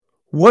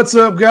What's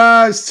up,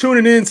 guys?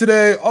 Tuning in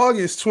today,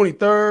 August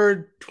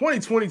 23rd,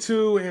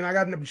 2022, and I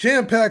got a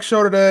jam-packed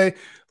show today. A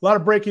lot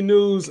of breaking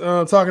news,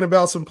 talking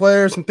about some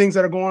players, some things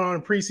that are going on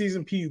in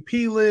preseason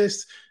PUP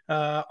list,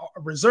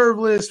 reserve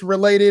list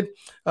related.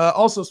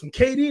 Also, some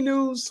KD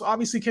news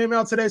obviously came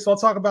out today, so I'll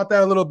talk about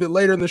that a little bit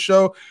later in the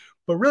show.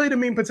 But really, the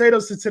meat and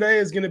potatoes to today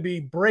is going to be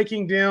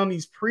breaking down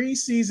these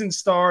preseason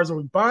stars. Are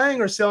we buying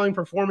or selling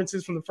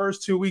performances from the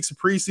first 2 weeks of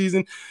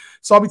preseason?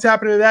 So I'll be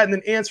tapping into that and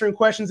then answering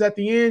questions at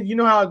the end. You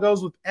know how it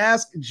goes with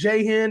Ask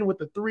J-Hen with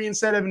the 3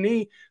 instead of an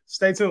E.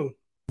 Stay tuned.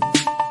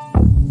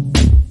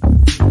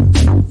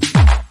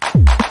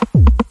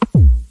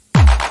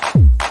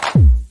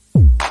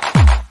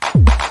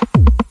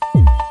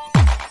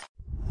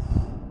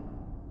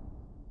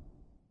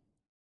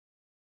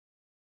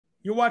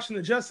 You're watching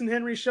the Justin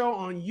Henry Show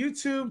on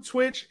YouTube,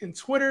 Twitch, and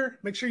Twitter.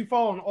 Make sure you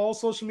follow on all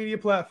social media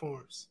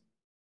platforms.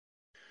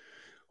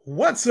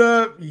 What's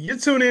up? You're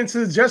tuning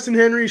into the Justin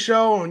Henry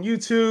Show on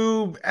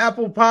YouTube,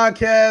 Apple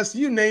Podcasts,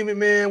 you name it,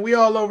 man. We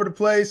all over the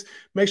place.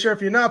 Make sure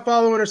if you're not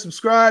following or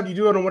subscribed, you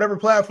do it on whatever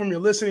platform you're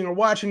listening or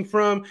watching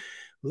from.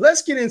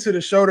 Let's get into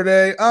the show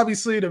today.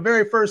 Obviously, the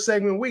very first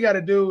segment we got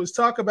to do is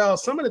talk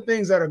about some of the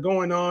things that are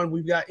going on.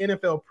 We've got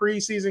NFL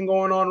preseason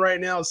going on right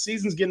now.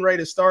 Season's getting ready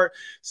to start.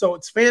 So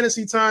it's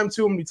fantasy time,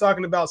 too. I'm going to be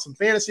talking about some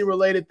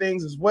fantasy-related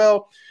things as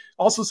well.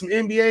 Also, some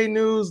NBA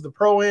news. The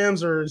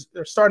Pro-Ams are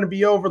starting to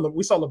be over.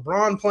 We saw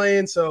LeBron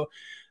playing, so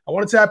I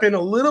want to tap in a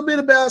little bit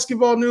of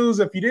basketball news.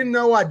 If you didn't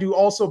know, I do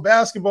also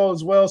basketball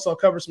as well, so I'll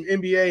cover some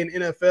NBA and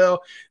NFL.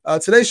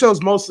 Today's show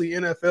is mostly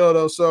NFL,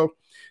 though, so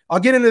I'll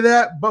get into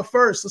that. But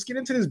first, let's get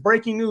into this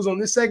breaking news on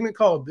this segment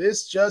called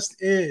This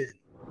Just In.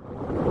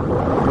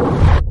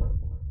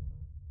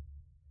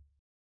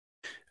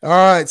 All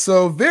right,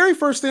 so very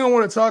first thing I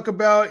want to talk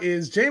about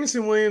is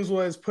Jameson Williams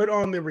was put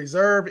on the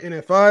reserve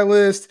NFI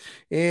list,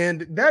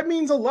 and that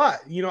means a lot.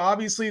 You know,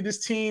 obviously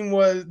this team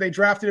they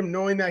drafted him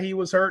knowing that he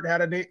was hurt,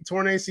 had a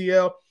torn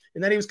ACL,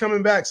 and that he was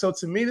coming back. So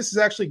to me, this is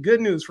actually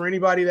good news for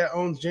anybody that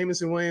owns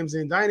Jameson Williams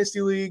in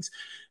dynasty leagues,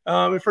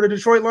 and for the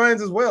Detroit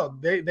Lions as well.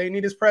 They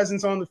need his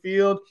presence on the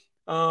field,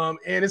 and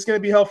it's going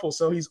to be helpful.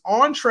 So he's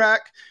on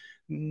track.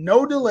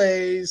 No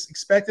delays,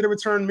 expected to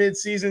return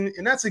midseason,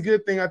 and that's a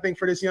good thing, I think,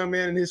 for this young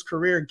man in his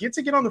career. Get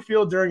on the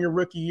field during your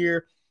rookie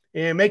year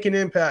and make an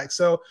impact.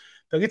 So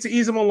they'll get to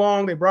ease him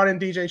along. They brought in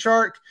DJ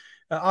Chark.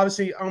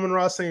 Obviously,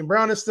 Amon-Ra St.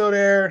 Brown is still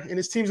there, and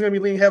his team's going to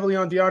be leaning heavily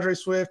on DeAndre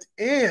Swift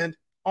and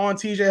on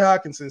TJ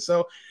Hockenson.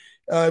 So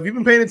if you've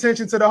been paying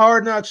attention to the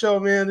Hard Knock Show,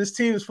 man, this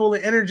team is full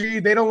of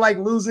energy. They don't like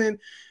losing.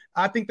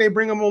 I think they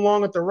bring him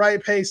along at the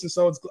right pace. And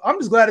so I'm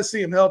just glad to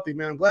see him healthy,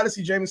 man. I'm glad to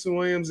see Jameson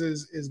Williams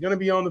is going to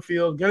be on the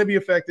field, going to be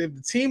effective.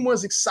 The team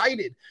was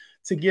excited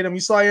to get him.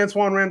 You saw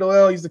Antoine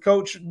Randall. He's the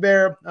coach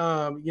there,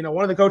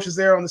 one of the coaches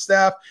there on the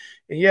staff.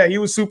 And, yeah, he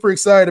was super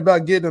excited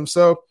about getting him.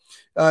 So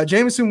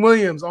Jameson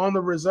Williams on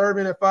the reserve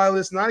NFI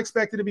list, not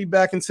expected to be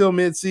back until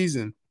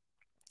midseason.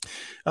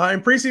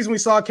 In preseason, we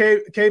saw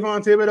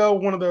Kayvon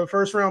Thibodeau, one of the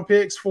first-round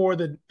picks for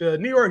the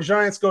New York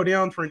Giants, go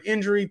down for an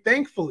injury.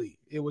 Thankfully,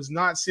 it was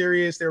not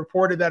serious. They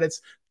reported that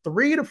it's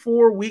 3 to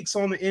 4 weeks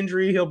on the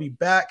injury. He'll be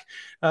back,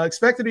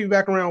 expected to be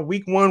back around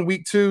week 1,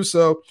 week 2.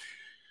 So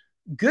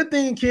good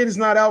thing kid is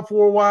not out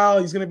for a while.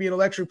 He's going to be an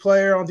electric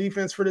player on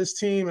defense for this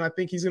team, and I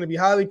think he's going to be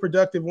highly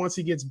productive once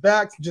he gets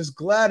back. Just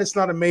glad it's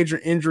not a major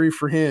injury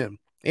for him.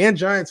 And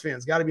Giants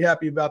fans got to be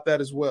happy about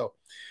that as well.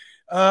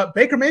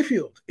 Baker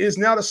Mayfield is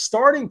now the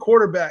starting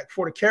quarterback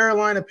for the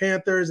Carolina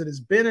Panthers. It has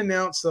been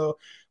announced. So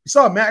we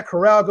saw Matt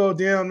Corral go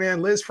down, man.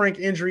 Liz Frank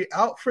injury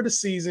out for the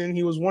season.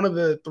 He was one of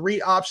the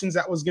 3 options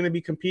that was going to be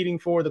competing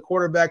for the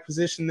quarterback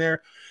position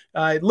there.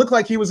 It looked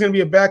like he was going to be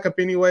a backup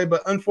anyway,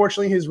 but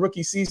unfortunately his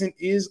rookie season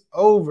is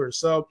over.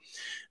 So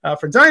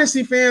for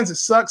Dynasty fans, it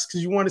sucks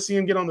because you want to see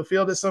him get on the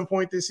field at some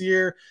point this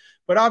year.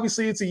 But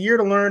obviously, it's a year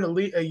to learn,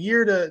 a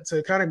year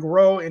to kind of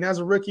grow. And as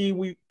a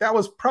rookie, that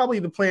was probably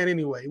the plan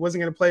anyway. He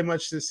wasn't going to play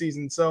much this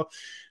season. So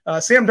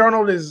Sam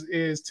Darnold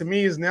is to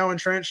me is now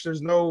entrenched.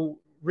 There's no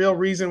real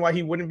reason why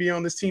he wouldn't be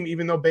on this team,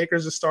 even though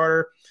Baker's a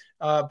starter.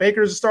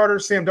 Baker's a starter.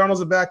 Sam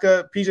Darnold's a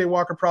backup. PJ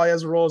Walker probably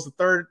has a role as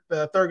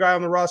the third guy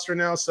on the roster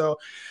now. So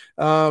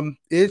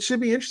it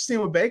should be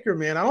interesting with Baker,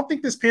 man. I don't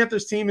think this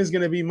Panthers team is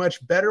going to be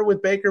much better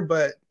with Baker,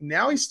 but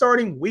now he's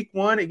starting week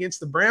 1 against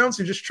the Browns,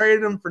 who just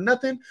traded him for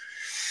nothing.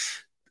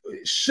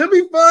 It should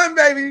be fun,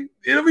 baby.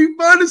 It'll be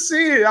fun to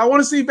see it. I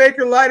want to see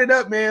Baker light it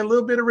up, man. A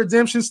little bit of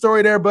redemption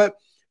story there. But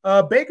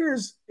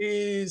Baker's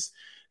is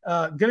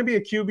going to be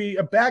a QB,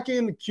 a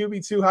back-end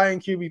QB2,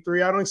 high-end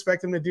QB3. I don't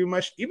expect him to do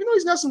much, even though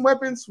he's got some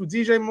weapons with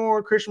DJ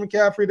Moore, Christian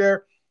McCaffrey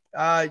there.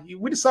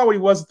 We just saw what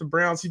he was at the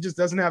Browns. He just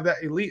doesn't have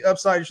that elite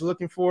upside you're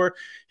looking for.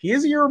 He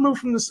is a year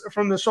removed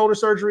from the shoulder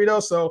surgery,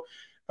 though, so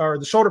or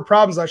the shoulder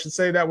problems, I should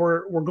say, that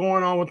were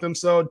going on with him.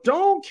 So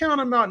don't count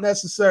him out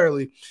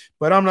necessarily,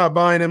 but I'm not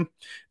buying him.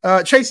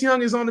 Chase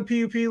Young is on the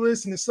PUP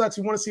list, and it sucks.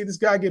 We want to see this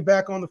guy get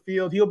back on the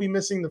field. He'll be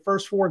missing the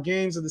first 4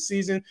 games of the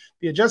season.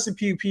 The adjusted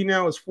PUP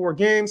now is 4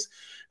 games.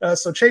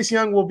 So Chase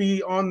Young will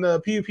be on the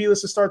PUP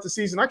list to start the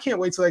season. I can't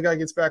wait till that guy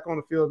gets back on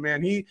the field,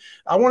 man.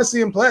 I want to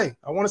see him play.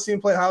 I want to see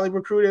him play, highly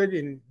recruited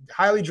and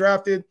highly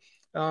drafted.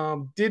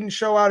 Didn't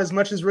show out as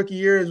much as rookie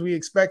year as we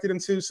expected him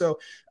to. So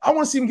I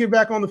want to see him get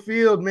back on the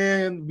field,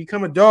 man,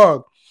 become a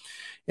dog.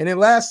 And then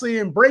lastly,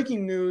 in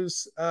breaking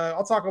news,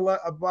 I'll talk a lot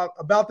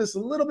about this a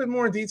little bit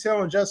more in detail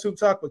on Just Hoop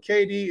Talk, but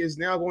KD is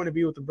now going to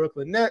be with the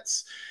Brooklyn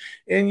Nets.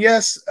 And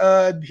yes,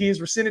 he has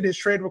rescinded his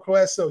trade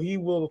request, so he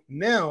will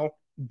now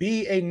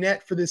be a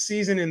Net for this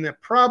season, and that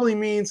probably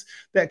means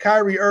that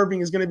Kyrie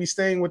Irving is going to be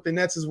staying with the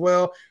Nets as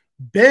well.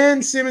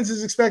 Ben Simmons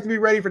is expected to be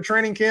ready for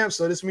training camp,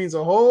 so this means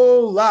a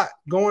whole lot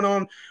going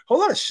on, a whole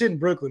lot of shit in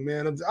Brooklyn,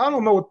 man. I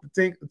don't know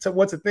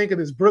what to think of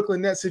this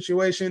Brooklyn Nets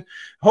situation.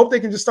 I hope they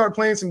can just start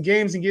playing some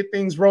games and get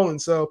things rolling.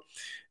 So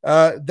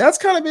that's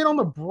kind of it on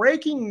the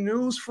breaking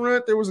news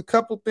front. There was a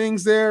couple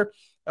things there.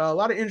 A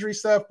lot of injury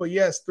stuff, but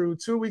yes, through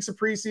 2 weeks of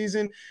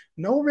preseason,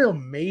 no real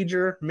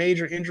major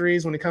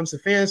injuries when it comes to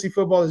fantasy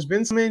football. There's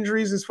been some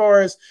injuries as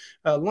far as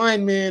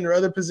linemen or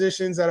other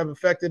positions that have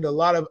affected a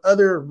lot of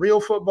other real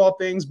football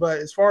things, but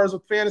as far as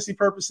with fantasy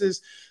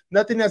purposes,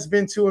 nothing that's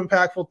been too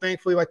impactful,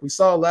 thankfully. Like we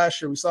saw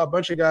last year, we saw a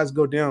bunch of guys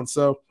go down.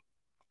 So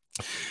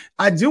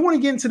I do want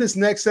to get into this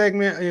next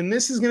segment, and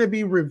this is going to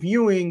be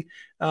reviewing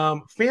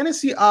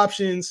fantasy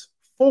options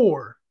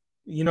for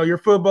your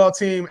football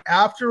team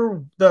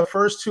after the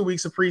first 2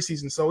 weeks of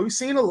preseason. So we've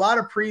seen a lot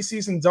of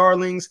preseason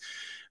darlings.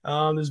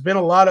 There's been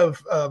a lot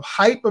of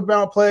hype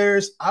about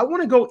players. I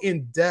want to go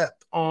in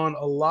depth on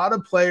a lot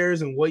of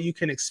players and what you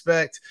can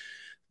expect,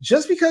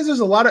 just because there's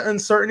a lot of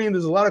uncertainty and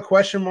there's a lot of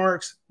question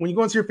marks. When you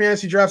go into your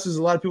fantasy drafts, there's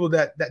a lot of people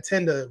that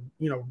tend to,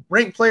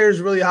 rank players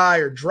really high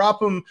or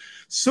drop them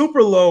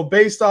super low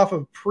based off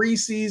of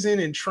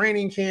preseason and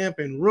training camp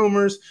and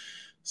rumors.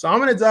 So I'm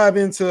going to dive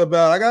into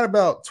I got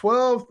about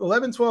 12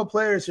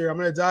 players here I'm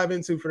going to dive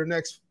into for the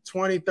next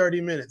 20, 30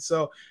 minutes.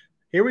 So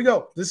here we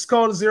go. This is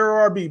called a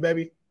Zero RB,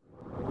 baby.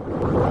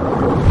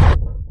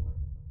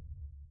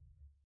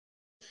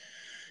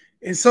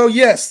 And so,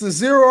 yes, the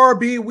Zero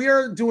RB, we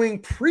are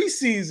doing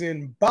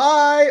preseason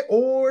buy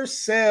or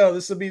sell.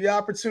 This will be the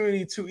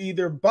opportunity to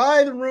either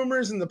buy the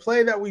rumors and the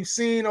play that we've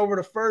seen over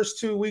the first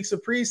 2 weeks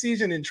of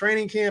preseason and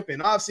training camp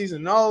and offseason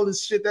and all of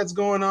this shit that's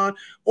going on,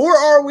 or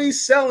are we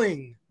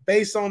selling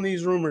based on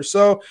these rumors?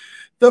 So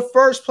the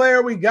first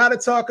player we got to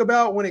talk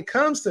about when it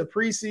comes to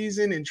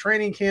preseason and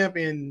training camp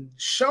and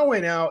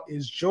showing out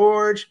is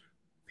George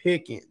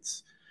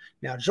Pickens.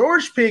 Now,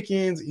 George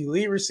Pickens,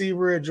 elite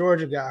receiver at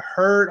Georgia, got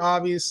hurt,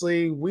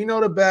 obviously. We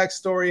know the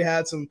backstory,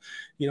 had some,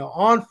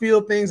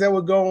 on-field things that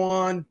would go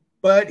on,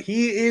 but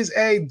he is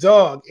a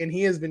dog, and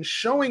he has been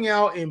showing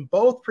out in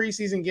both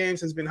preseason games,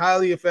 has been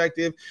highly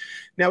effective.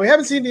 Now, we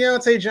haven't seen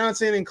Diontae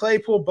Johnson and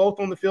Claypool both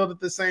on the field at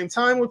the same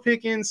time with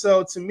Pickens,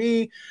 so to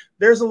me,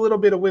 there's a little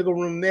bit of wiggle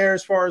room there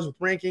as far as with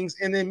rankings.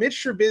 And then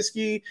Mitch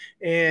Trubisky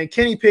and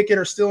Kenny Pickett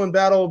are still in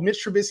battle.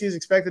 Mitch Trubisky is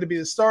expected to be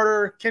the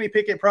starter. Kenny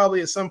Pickett probably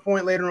at some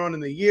point later on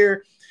in the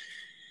year.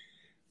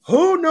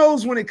 Who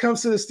knows when it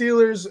comes to the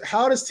Steelers,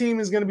 how this team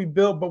is going to be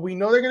built, but we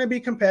know they're going to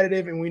be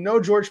competitive, and we know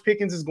George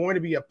Pickens is going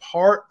to be a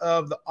part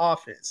of the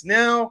offense.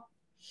 Now,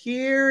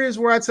 here is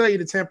where I tell you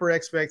to temper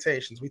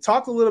expectations. We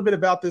talked a little bit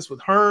about this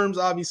with Herms,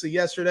 obviously,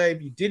 yesterday.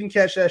 If you didn't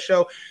catch that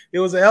show, it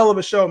was a hell of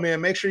a show,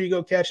 man. Make sure you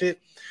go catch it.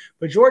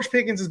 But George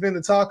Pickens has been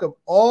the talk of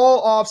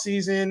all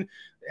offseason.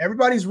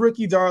 Everybody's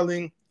rookie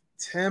darling.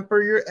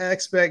 Temper your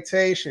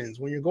expectations.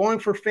 When you're going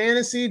for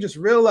fantasy, just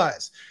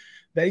realize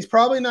that he's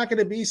probably not going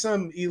to be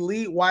some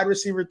elite wide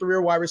receiver 3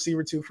 or wide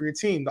receiver 2 for your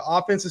team. The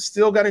offense is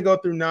still going to go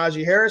through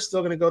Najee Harris,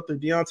 still going to go through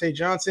Diontae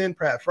Johnson,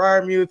 Pat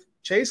Freiermuth,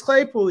 Chase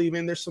Claypool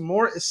even. There's some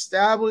more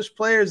established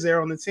players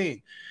there on the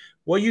team.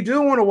 What you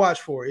do want to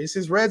watch for is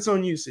his red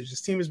zone usage.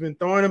 His team has been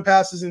throwing him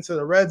passes into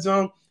the red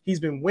zone. He's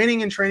been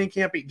winning in training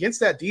camp against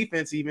that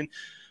defense even.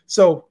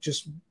 So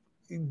just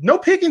no,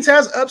 Pickens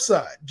has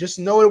upside. Just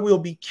know it will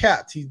be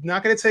capped. He's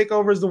not going to take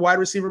over as the wide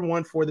receiver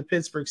 1 for the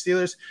Pittsburgh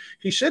Steelers.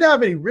 He should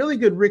have a really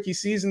good rookie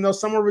season, though,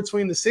 somewhere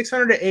between the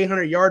 600 to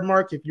 800 yard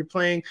mark. If you're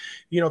playing,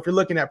 if you're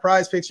looking at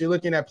prize picks, you're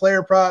looking at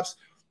player props,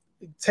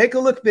 take a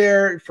look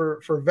there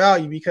for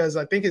value, because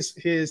I think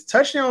his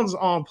touchdowns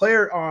on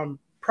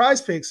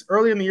prize picks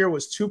early in the year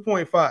was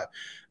 2.5.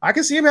 I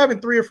can see him having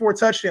 3 or 4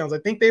 touchdowns. I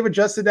think they've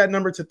adjusted that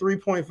number to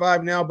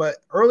 3.5 now, but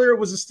earlier it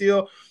was a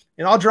steal.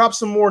 And I'll drop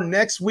some more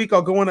next week.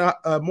 I'll go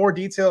into more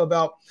detail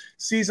about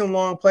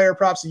season-long player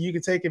props that you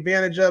can take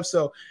advantage of.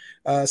 So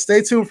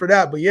stay tuned for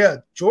that. But, yeah,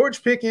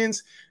 George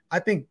Pickens, I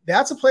think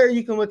that's a player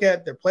you can look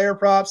at, their player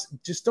props.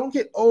 Just don't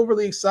get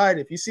overly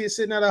excited. If you see it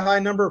sitting at a high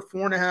number of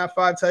 4.5,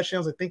 5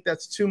 touchdowns, I think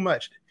that's too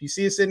much. If you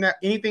see it sitting at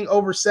anything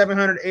over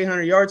 700,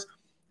 800 yards,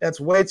 That's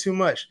way too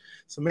much.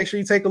 So make sure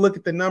you take a look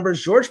at the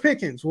numbers. George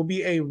Pickens will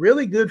be a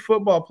really good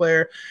football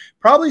player,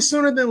 probably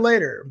sooner than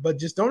later, but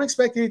just don't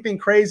expect anything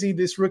crazy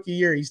this rookie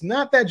year. He's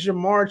not that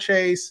Jamar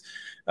Chase,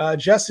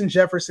 Justin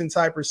Jefferson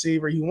type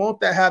receiver. He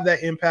won't have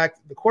that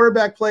impact. The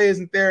quarterback play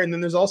isn't there, and then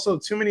there's also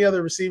too many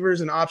other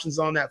receivers and options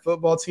on that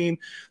football team.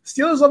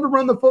 Steelers love to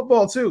run the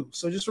football too,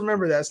 so just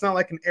remember that. It's not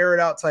like an air it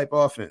out type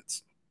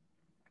offense.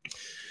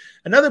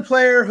 Another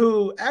player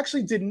who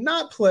actually did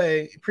not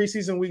play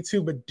preseason week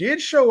 2, but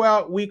did show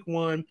out week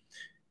 1,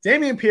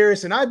 Dameon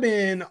Pierce. And I've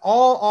been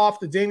all off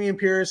the Dameon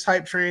Pierce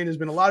hype train. There's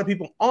been a lot of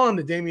people on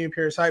the Dameon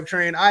Pierce hype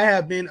train. I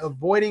have been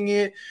avoiding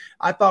it.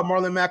 I thought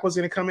Marlon Mack was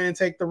going to come in and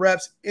take the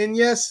reps. And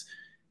yes,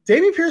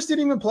 Dameon Pierce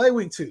didn't even play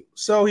week 2.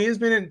 So he has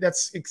been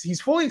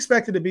he's fully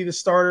expected to be the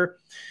starter.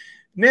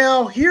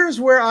 Now, here's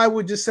where I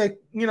would just say,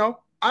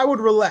 I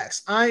would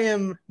relax. I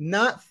am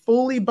not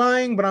fully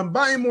buying, but I'm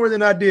buying more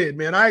than I did,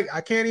 man.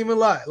 I can't even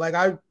lie. Like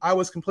I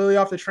was completely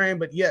off the train,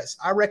 but yes,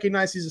 I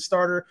recognize he's a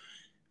starter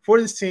for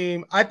this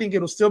team. I think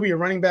it'll still be a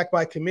running back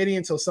by committee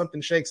until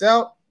something shakes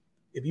out.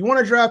 If you want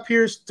to draft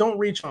Pierce, don't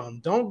reach on him.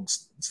 Don't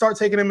start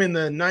taking him in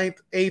the 9th,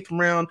 8th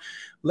round.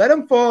 Let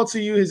him fall to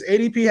you. His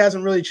ADP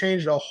hasn't really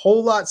changed a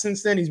whole lot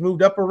since then. He's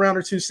moved up a round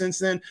or 2 since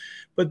then,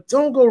 but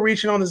don't go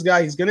reaching on this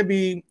guy. He's going to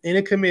be in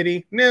a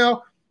committee.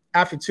 Now,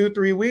 after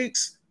 2-3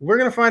 weeks, we're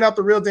going to find out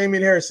the real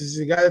Damien Harris. Is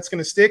he a guy that's going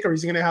to stick, or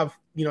is he going to have,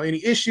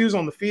 any issues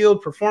on the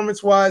field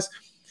performance-wise?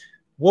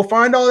 We'll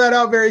find all that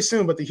out very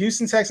soon. But the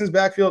Houston Texans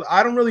backfield,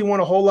 I don't really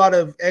want a whole lot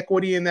of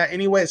equity in that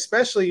anyway,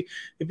 especially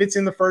if it's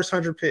in the first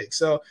 100 picks.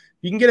 So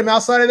you can get him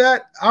outside of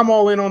that. I'm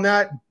all in on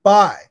that.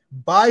 Buy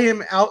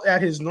him out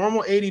at his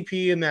normal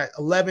ADP in that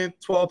 11th,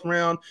 12th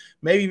round,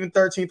 maybe even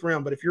 13th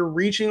round. But if you're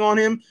reaching on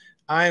him,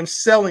 I am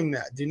selling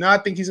that. Do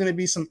not think he's going to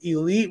be some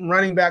elite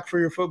running back for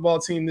your football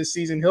team this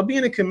season. He'll be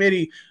in a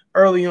committee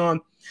early on.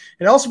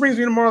 It also brings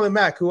me to Marlon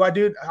Mack, who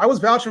I was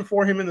vouching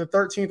for him in the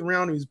 13th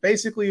round. He was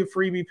basically a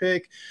freebie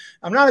pick.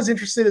 I'm not as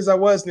interested as I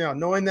was now,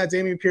 knowing that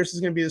Dameon Pierce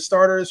is going to be the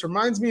starter. This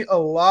reminds me a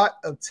lot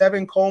of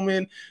Tevin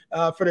Coleman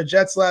for the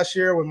Jets last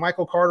year when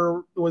Michael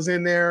Carter was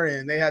in there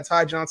and they had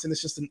Ty Johnson.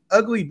 It's just an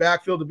ugly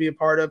backfield to be a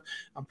part of.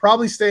 I'm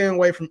probably staying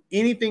away from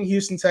anything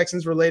Houston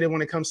Texans related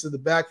when it comes to the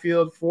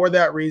backfield for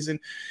that reason.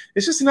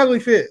 It's just an ugly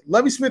fit.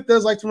 Lovie Smith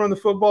does like to run the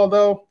football,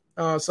 though.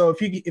 So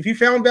if you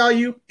found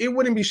value, it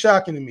wouldn't be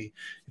shocking to me.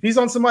 If he's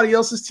on somebody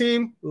else's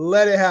team,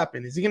 let it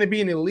happen. Is he going to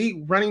be an elite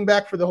running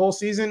back for the whole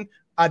season?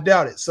 I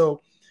doubt it.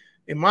 So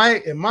in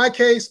my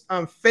case,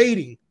 I'm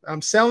fading.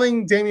 I'm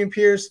selling Dameon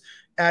Pierce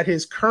at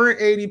his current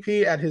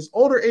ADP, at his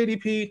older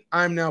ADP.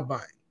 I'm now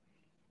buying.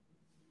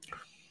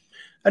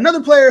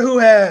 Another player who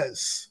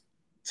has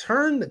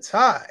turned the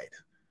tide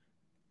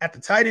at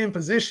the tight end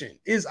position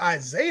is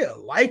Isaiah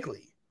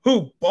Likely,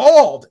 who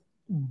balled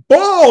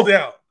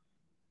out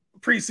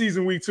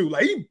preseason week 2.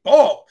 Like, he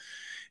balled.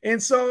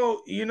 And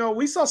so,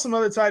 we saw some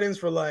other tight ends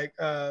for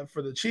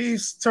the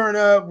Chiefs turn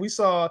up. We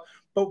saw,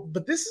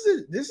 but this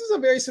is a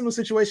very similar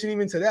situation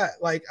even to that.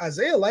 Like,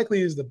 Isaiah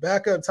Likely is the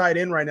backup tight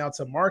end right now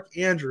to Mark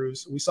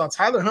Andrews. We saw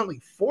Tyler Huntley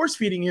force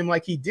feeding him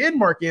like he did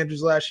Mark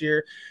Andrews last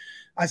year.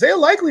 Isaiah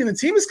Likely and the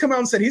team has come out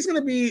and said he's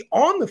going to be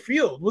on the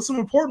field with some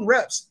important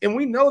reps. And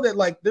we know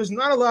that, there's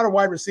not a lot of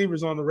wide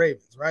receivers on the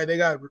Ravens, right? They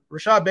got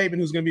Rashad Bateman,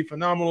 who's going to be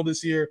phenomenal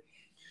this year.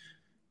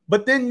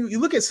 But then you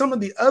look at some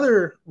of the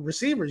other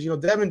receivers,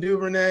 Devin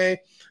Duvernay,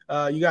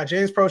 you got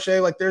James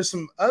Prochet. Like, there's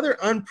some other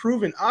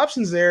unproven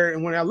options there.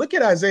 And when I look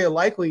at Isaiah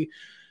Likely,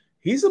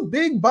 he's a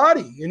big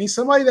body, and he's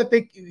somebody that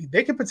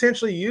they could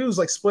potentially use,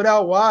 like, split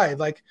out wide,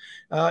 like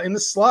in the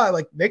slot.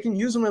 Like, they can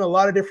use him in a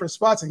lot of different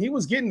spots. And he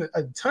was getting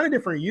a ton of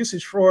different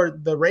usage for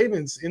the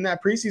Ravens in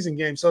that preseason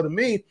game. So to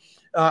me,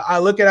 I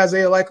look at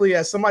Isaiah Likely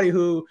as somebody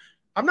who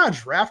I'm not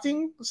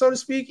drafting, so to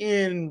speak,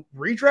 in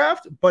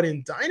redraft, but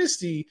in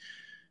Dynasty,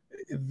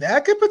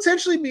 that could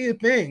potentially be a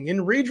thing. In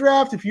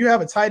redraft, if you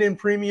have a tight end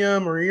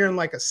premium or you're in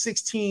like a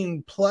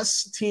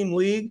 16-plus team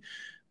league,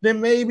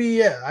 then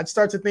maybe, I'd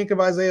start to think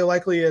of Isaiah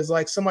Likely as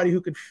like somebody who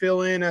could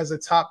fill in as a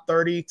top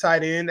 30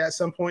 tight end at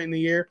some point in the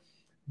year.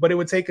 But it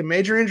would take a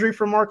major injury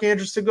for Mark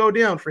Andrews to go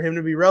down for him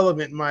to be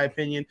relevant, in my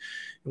opinion.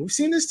 And we've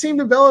seen this team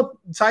develop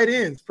tight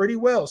ends pretty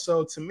well.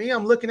 So to me,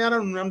 I'm looking at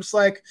him and I'm just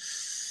like,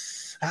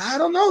 I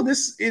don't know.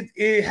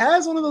 It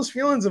has one of those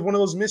feelings of one of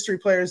those mystery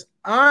players.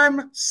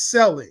 I'm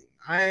selling.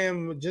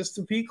 Just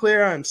to be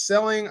clear, I'm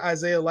selling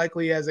Isaiah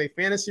Likely as a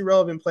fantasy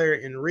relevant player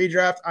in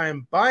redraft. I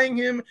am buying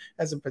him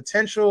as a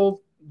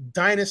potential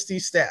dynasty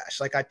stash.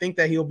 Like, I think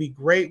that he'll be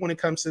great when it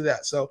comes to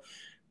that. So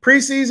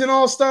preseason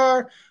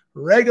all-star,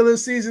 regular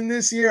season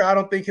this year, I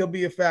don't think he'll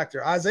be a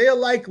factor. Isaiah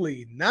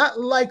Likely, not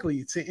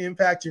likely to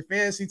impact your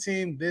fantasy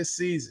team this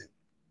season.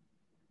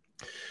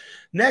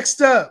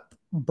 Next up,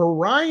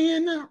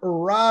 Brian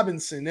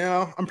Robinson.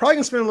 Now, I'm probably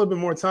going to spend a little bit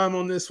more time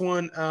on this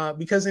one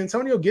because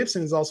Antonio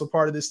Gibson is also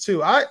part of this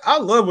too. I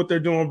love what they're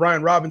doing with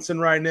Brian Robinson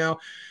right now.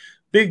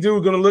 Big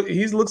dude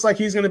looks like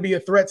he's going to be a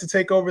threat to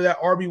take over that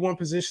RB1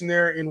 position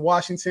there in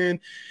Washington.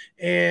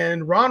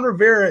 And Ron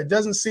Rivera, it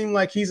doesn't seem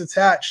like he's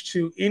attached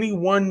to any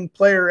one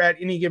player at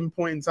any given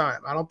point in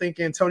time. I don't think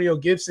Antonio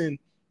Gibson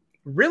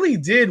really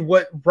did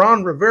what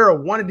Ron Rivera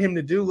wanted him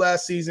to do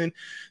last season.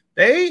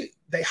 They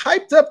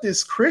hyped up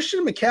this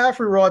Christian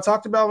McCaffrey role. I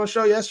talked about on the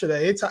show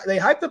yesterday. They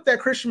hyped up that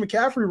Christian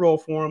McCaffrey role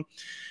for him.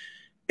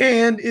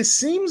 And it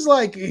seems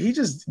like he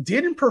just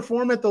didn't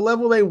perform at the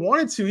level they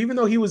wanted to, even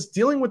though he was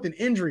dealing with an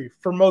injury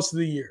for most of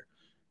the year.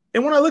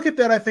 And when I look at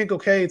that, I think,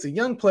 okay, it's a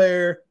young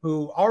player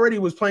who already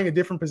was playing a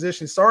different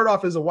position, started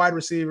off as a wide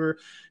receiver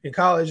in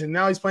college, and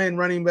now he's playing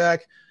running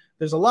back.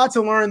 There's a lot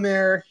to learn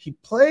there. He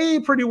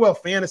played pretty well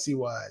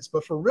fantasy-wise,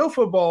 but for real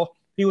football,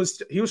 he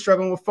was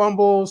struggling with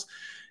fumbles.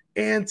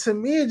 And to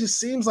me, it just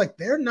seems like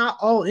they're not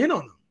all in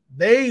on him.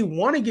 They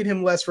want to get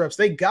him less reps.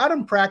 They got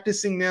him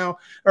practicing now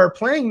or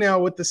playing now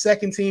with the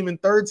second team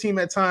and third team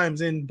at times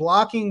and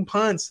blocking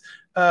punts,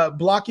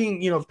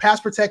 blocking,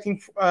 pass protecting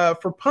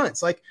for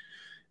punts, like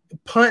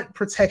punt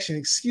protection.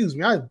 Excuse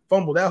me. I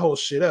fumbled that whole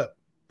shit up.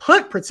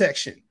 Punt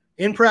protection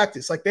in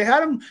practice. Like they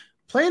had him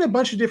playing a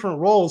bunch of different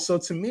roles. So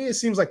to me, it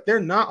seems like they're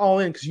not all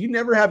in because you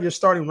never have your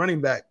starting running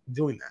back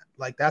doing that.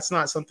 Like that's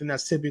not something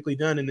that's typically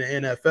done in the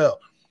NFL.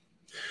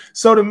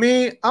 So to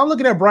me, I'm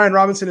looking at Brian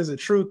Robinson as a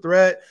true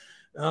threat.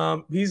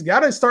 He's got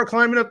to start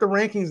climbing up the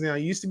rankings now.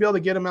 You used to be able to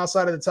get him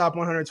outside of the top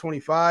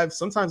 125,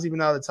 sometimes even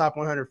out of the top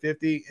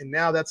 150, and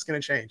now that's going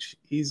to change.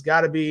 He's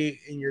got to be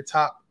in your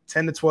top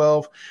 10 to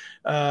 12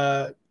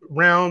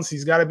 rounds.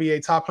 He's got to be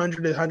a top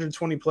 100 to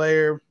 120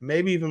 player,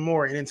 maybe even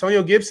more. And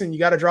Antonio Gibson, you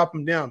got to drop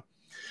him down.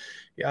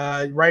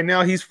 Right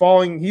now, he's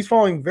falling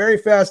very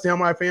fast down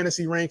my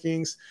fantasy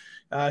rankings.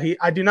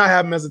 I do not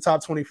have him as a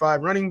top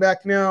 25 running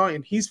back now,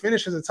 and he's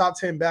finished as a top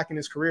 10 back in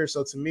his career.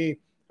 So to me,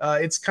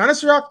 it's kind of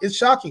it's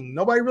shocking.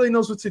 Nobody really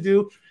knows what to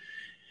do.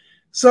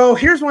 So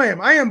here's why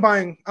I'm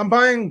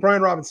buying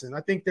Brian Robinson.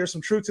 I think there's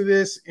some truth to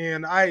this,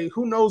 and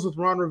who knows with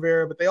Ron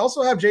Rivera, but they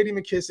also have J.D.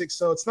 McKissic,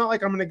 so it's not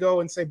like I'm going to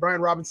go and say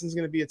Brian Robinson's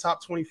going to be a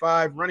top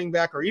 25 running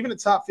back or even a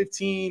top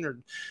 15. Or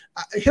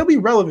he'll be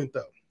relevant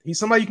though. He's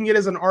somebody you can get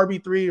as an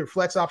RB3 or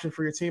flex option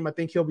for your team. I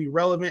think he'll be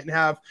relevant and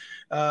have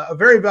a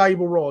very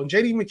valuable role. And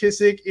J.D.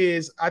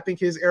 McKissic I think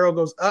his arrow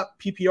goes up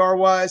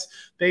PPR-wise.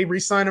 They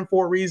re-signed him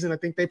for a reason. I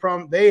think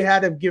they had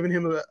to have given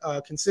him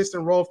a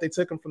consistent role if they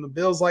took him from the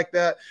Bills like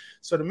that.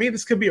 So to me,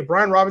 this could be a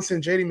Brian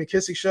Robinson, J.D.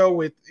 McKissic show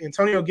with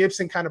Antonio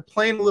Gibson kind of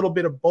playing a little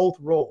bit of both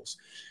roles.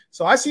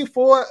 So I see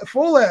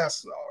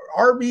full-ass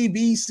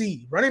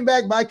RBBC, running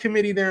back by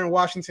committee there in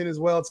Washington as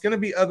well. It's going to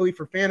be ugly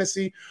for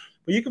fantasy,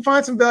 but you can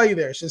find some value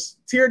there. It's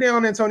just tear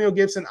down Antonio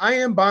Gibson. I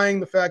am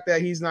buying the fact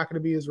that he's not going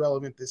to be as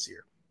relevant this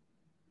year.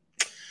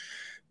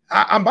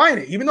 I'm buying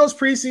it. Even though it's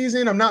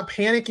preseason, I'm not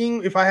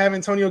panicking. If I have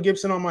Antonio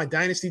Gibson on my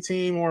dynasty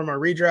team or my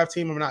redraft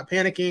team, I'm not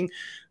panicking.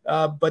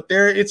 But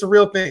it's a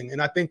real thing.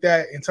 And I think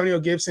that Antonio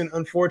Gibson,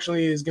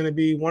 unfortunately, is going to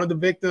be one of the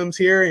victims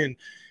here. And,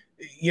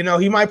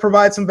 he might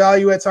provide some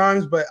value at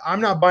times, but I'm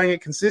not buying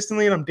it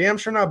consistently. And I'm damn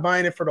sure not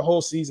buying it for the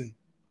whole season.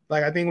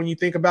 Like, I think when you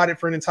think about it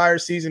for an entire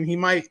season, he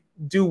might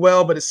do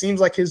well, but it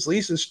seems like his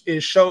leash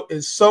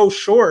is so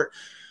short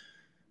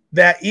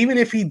that even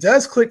if he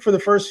does click for the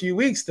first few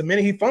weeks, the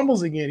minute he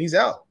fumbles again, he's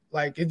out.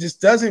 Like, it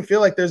just doesn't feel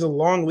like there's a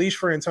long leash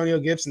for Antonio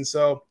Gibson.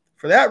 So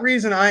for that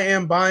reason, I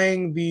am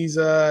buying these.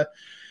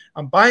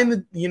 I'm buying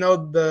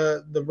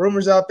the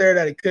rumors out there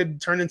that it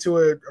could turn into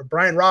a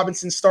Brian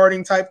Robinson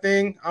starting type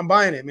thing. I'm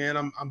buying it, man.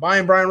 I'm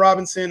buying Brian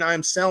Robinson.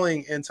 I'm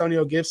selling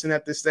Antonio Gibson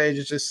at this stage.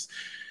 It's just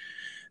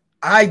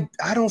I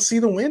don't see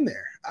the win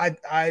there.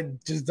 I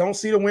just don't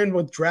see the win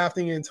with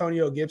drafting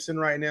Antonio Gibson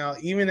right now,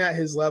 even at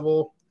his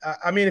level.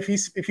 I mean, if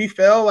he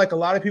fell, like a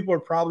lot of people are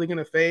probably going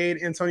to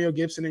fade Antonio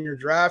Gibson in your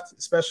draft,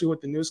 especially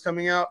with the news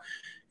coming out.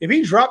 If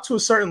he dropped to a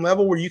certain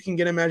level where you can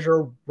get him as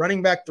your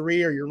running back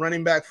 3 or your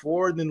running back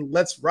 4, then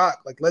let's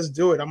rock. Like, let's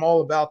do it. I'm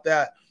all about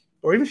that.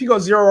 Or even if you go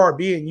 0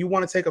 RB and you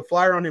want to take a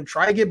flyer on him,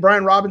 try to get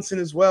Brian Robinson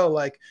as well.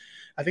 Like,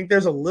 I think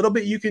there's a little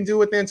bit you can do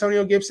with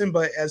Antonio Gibson,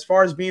 but as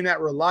far as being that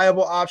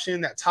reliable option,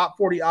 that top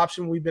 40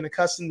 option we've been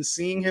accustomed to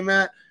seeing him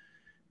at,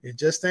 it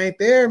just ain't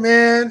there,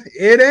 man.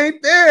 It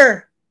ain't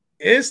there.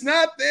 It's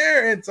not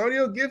there.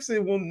 Antonio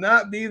Gibson will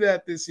not be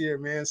that this year,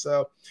 man.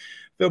 So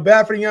feel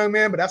bad for the young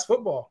man, but that's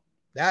football.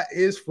 That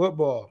is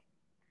football.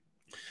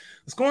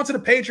 Let's go on to the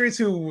Patriots,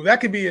 that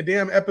could be a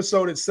damn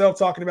episode itself,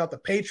 talking about the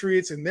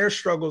Patriots and their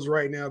struggles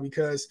right now,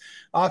 because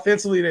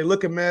offensively they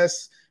look a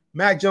mess.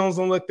 Mac Jones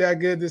don't look that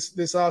good this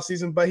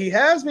offseason, but he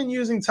has been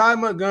using Ty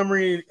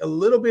Montgomery a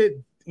little bit,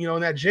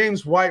 in that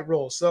James White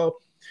role. So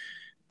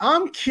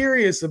I'm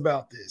curious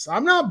about this.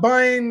 I'm not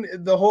buying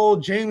the whole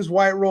James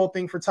White role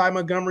thing for Ty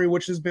Montgomery,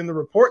 which has been the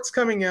reports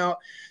coming out.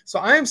 So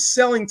I am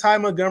selling Ty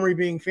Montgomery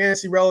being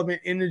fantasy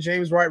relevant in the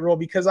James White role,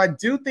 because I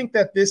do think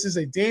that this is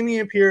a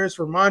Dameon Pierce,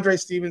 Ramondre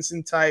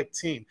Stevenson type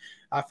team.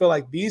 I feel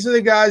like these are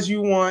the guys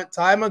you want,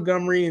 Ty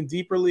Montgomery in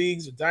deeper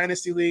leagues or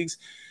dynasty leagues.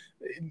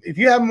 If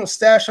you have him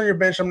stashed on your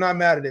bench, I'm not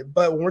mad at it.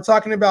 But when we're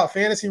talking about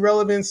fantasy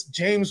relevance,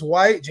 James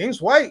White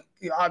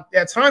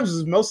at times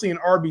is mostly an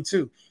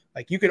RB2.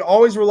 Like, you could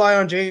always rely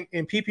on James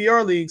in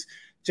PPR leagues,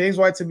 James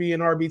White to be an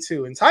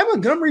RB2. And Ty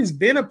Montgomery's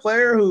been a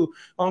player who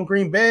on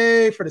Green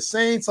Bay for the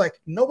Saints, like,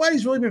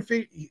 nobody's really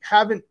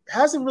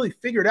hasn't really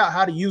figured out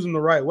how to use him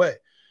the right way.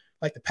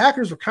 Like the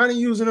Packers were kind of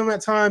using him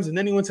at times, and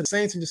then he went to the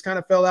Saints and just kind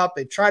of fell out.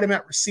 They tried him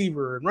at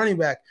receiver and running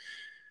back.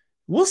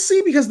 We'll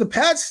see, because the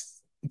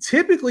Pats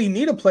typically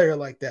need a player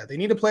like that. They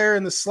need a player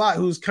in the slot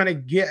who's kind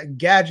of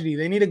gadgety.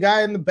 They need a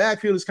guy in the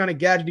backfield who's kind of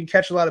gadgety,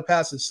 catch a lot of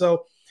passes.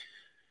 So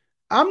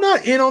I'm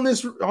not in on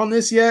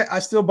this yet. I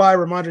still buy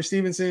Ramondre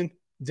Stevenson,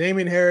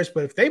 Damien Harris,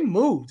 but if they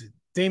moved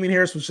Damien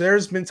Harris, which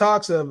there's been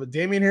talks of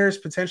Damien Harris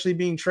potentially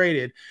being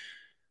traded,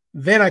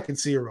 then I can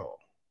see a role.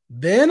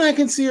 Then I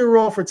can see a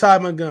role for Ty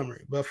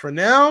Montgomery. But for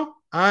now,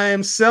 I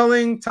am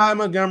selling Ty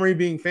Montgomery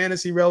being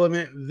fantasy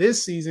relevant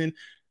this season.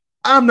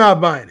 I'm not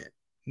buying it.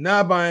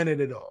 Not buying it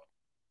at all.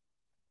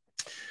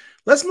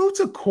 Let's move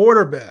to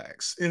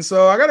quarterbacks. And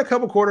so I got a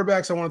couple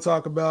quarterbacks I want to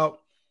talk about.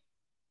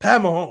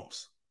 Pat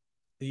Mahomes.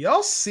 Do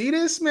y'all see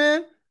this,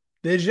 man?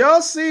 Did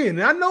y'all see it?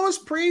 And I know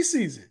it's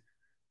preseason,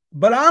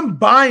 but I'm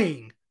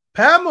buying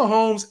Pat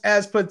Mahomes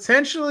as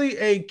potentially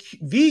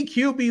the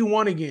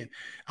QB1 again.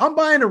 I'm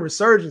buying a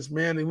resurgence,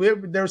 man.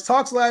 There was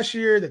talks last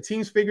year that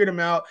teams figured him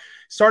out,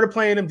 started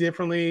playing him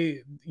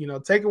differently,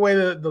 take away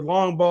the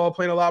long ball,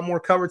 playing a lot more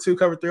cover 2,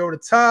 cover 3 over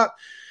the top.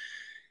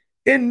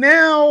 And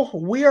now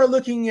we are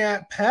looking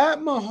at Pat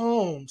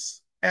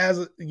Mahomes as,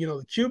 the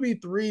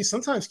QB3,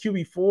 sometimes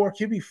QB4,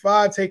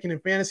 QB5 taken in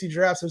fantasy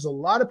drafts. There's a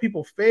lot of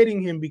people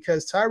fading him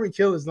because Tyreek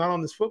Hill is not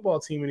on this football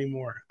team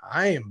anymore.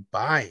 I am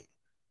buying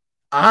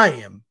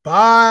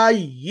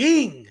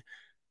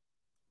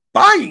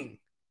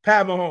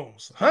Pat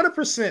Mahomes,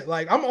 100%.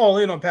 Like, I'm all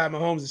in on Pat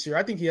Mahomes this year.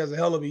 I think he has a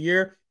hell of a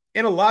year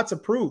and a lot to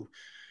prove.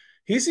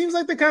 He seems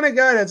like the kind of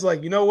guy that's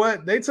like, you know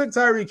what? They took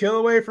Tyreek Hill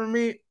away from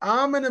me.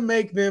 I'm going to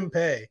make them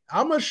pay.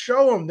 I'm going to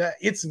show them that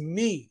it's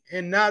me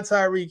and not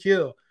Tyreek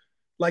Hill.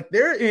 Like,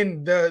 they're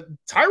in the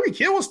Tyreek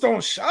Hill was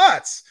throwing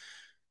shots.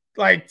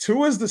 Like,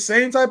 Tua's the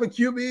same type of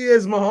QB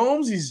as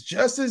Mahomes. He's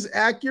just as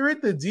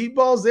accurate. The deep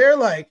ball's there.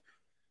 Like,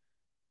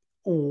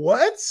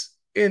 what?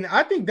 And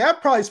I think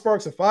that probably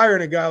sparks a fire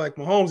in a guy like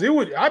Mahomes.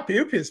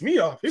 It piss me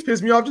off. It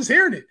pissed me off just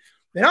hearing it.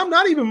 And I'm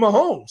not even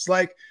Mahomes.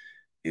 Like,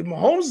 if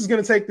Mahomes is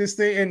going to take this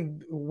thing,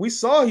 and we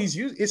saw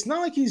it's not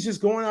like he's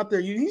just going out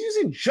there. He's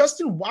using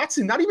Justin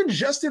Watson, not even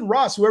Justin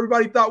Ross, who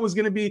everybody thought was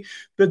going to be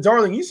the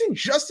darling. He's using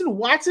Justin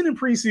Watson in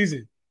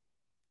preseason.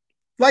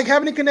 Like,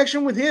 having a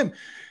connection with him.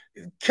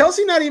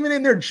 Kelsey not even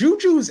in there.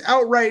 Juju's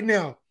out right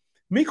now.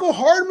 Mecole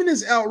Hardman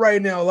is out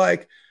right now.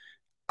 Like,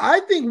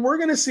 I think we're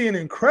going to see an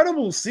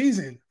incredible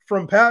season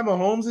from Pat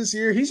Mahomes this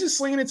year. He's just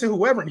slinging it to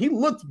whoever, and he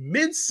looked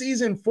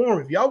mid-season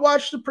form. If y'all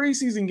watched the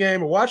preseason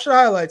game or watched the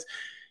highlights,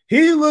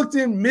 he looked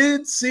in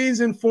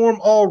mid-season form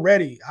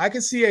already. I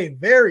can see a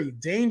very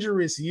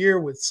dangerous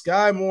year with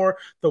Sky Moore.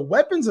 The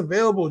weapons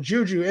available,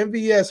 Juju,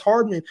 MVS,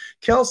 Hardman,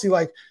 Kelsey,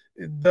 like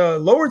the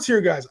lower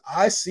tier guys,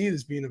 I see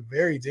this being a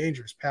very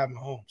dangerous Pat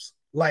Mahomes.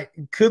 Like,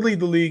 could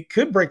lead the league,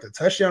 could break the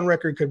touchdown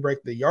record, could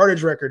break the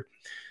yardage record.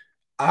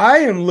 I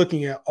am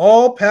looking at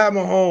all Pat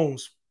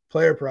Mahomes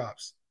player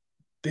props.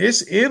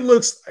 It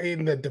looks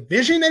in the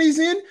division that he's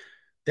in,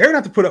 they're going to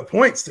have to put up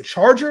points. The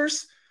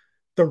Chargers,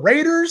 the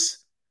Raiders,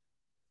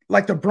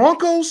 like the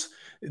Broncos,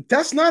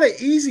 that's not an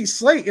easy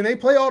slate. And they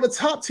play all the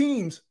top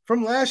teams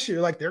from last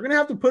year. Like, they're going to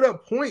have to put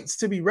up points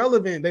to be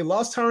relevant. They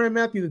lost Tyrann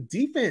Mathieu. The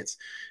defense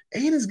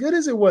ain't as good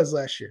as it was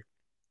last year.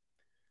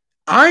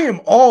 I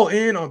am all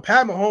in on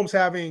Pat Mahomes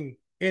having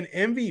an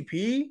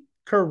MVP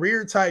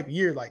career type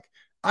year. Like,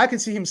 I could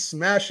see him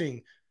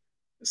smashing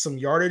some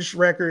yardage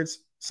records,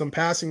 some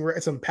passing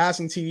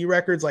TD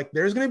records. Like,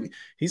 he's going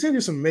to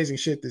do some amazing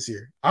shit this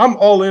year. I'm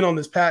all in on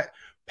this Pat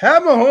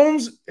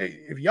Mahomes.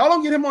 If y'all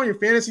don't get him on your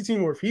fantasy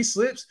team, or if he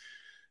slips,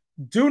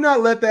 do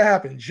not let that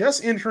happen.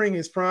 Just entering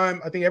his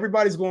prime. I think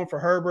everybody's going for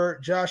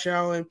Herbert, Josh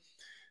Allen.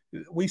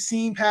 We've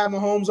seen Pat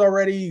Mahomes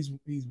already.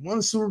 He's won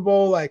the Super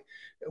Bowl. Like,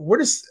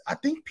 I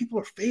think people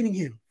are fading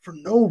him for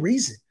no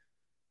reason.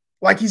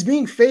 Like, he's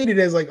being faded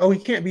as like, oh, he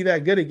can't be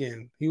that good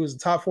again. He was a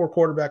top 4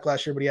 quarterback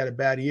last year, but he had a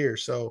bad year.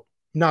 So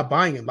I'm not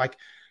buying him. Like,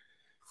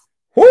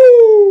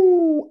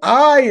 whoo,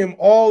 I am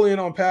all in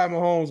on Pat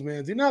Mahomes,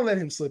 man. Do not let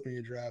him slip in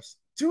your drafts.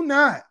 Do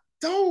not.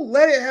 Don't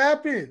let it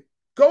happen.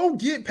 Go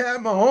get Pat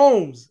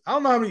Mahomes. I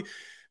don't know how many.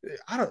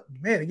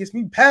 Man, it gets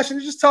me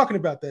passionate just talking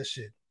about that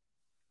shit.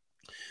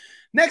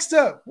 Next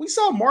up, we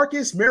saw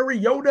Marcus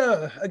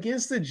Mariota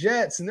against the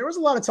Jets, and there was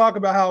a lot of talk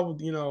about how,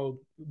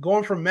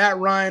 going from Matt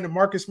Ryan to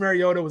Marcus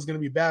Mariota was going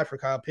to be bad for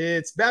Kyle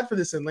Pitts, bad for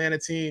this Atlanta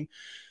team.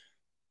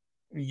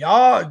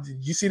 Y'all,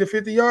 did you see the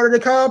 50-yarder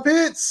to Kyle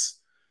Pitts?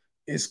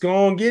 It's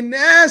going to get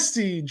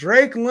nasty.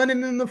 Drake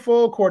London in the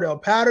full,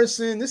 Cordell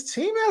Patterson. This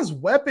team has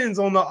weapons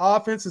on the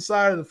offensive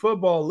side of the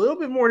football, a little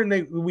bit more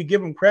than we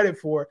give them credit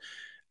for.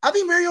 I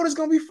think Mariota's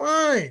going to be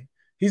fine.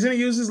 He's going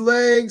to use his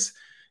legs.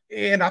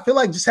 And I feel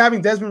like just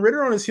having Desmond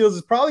Ridder on his heels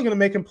is probably going to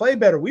make him play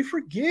better. We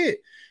forget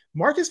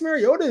Marcus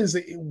Mariota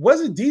was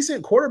a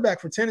decent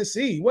quarterback for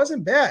Tennessee. He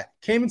wasn't bad.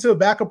 Came into a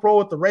backup role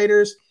with the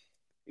Raiders.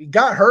 He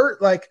got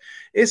hurt. Like,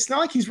 it's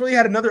not like he's really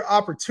had another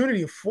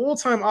opportunity, a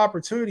full-time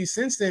opportunity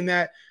since then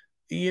that,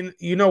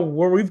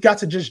 where we've got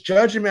to just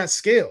judge him at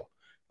scale.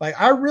 Like,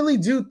 I really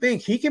do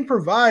think he can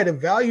provide a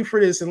value for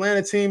this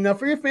Atlanta team. Now,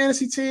 for your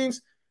fantasy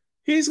teams,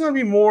 he's going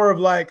to be more of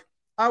like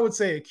I would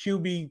say a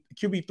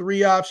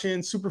QB3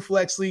 option. Super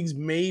flex leagues,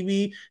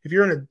 maybe. If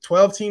you're in a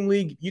 12-team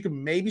league, you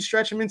can maybe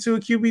stretch him into a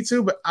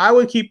QB2, but I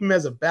would keep him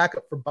as a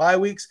backup for bye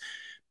weeks.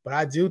 But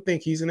I do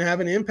think he's going to have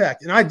an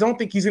impact. And I don't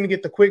think he's going to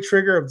get the quick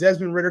trigger of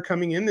Desmond Ridder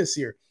coming in this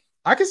year.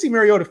 I can see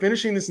Mariota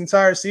finishing this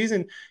entire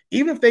season,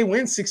 even if they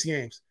win 6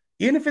 games.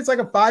 Even if it's like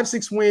a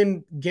 5-6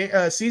 win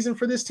season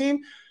for this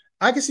team,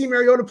 I can see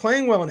Mariota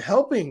playing well and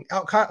helping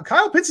out.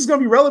 Kyle Pitts is going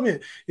to be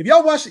relevant. If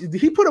y'all watch,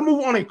 he put a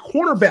move on a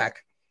cornerback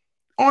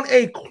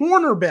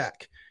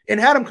and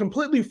had him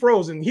completely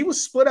frozen. He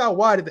was split out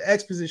wide at the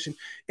X position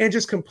and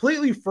just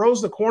completely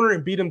froze the corner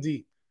and beat him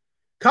deep.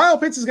 Kyle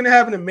Pitts is going to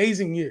have an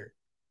amazing year.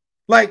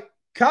 Like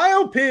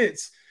Kyle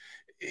Pitts,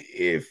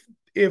 if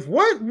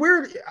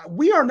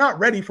we are not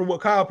ready for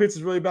what Kyle Pitts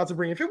is really about to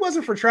bring. If it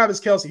wasn't for Travis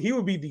Kelce, he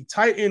would be the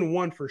tight end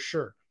 1 for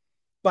sure.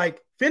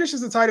 Like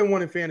finishes the tight end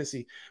 1 in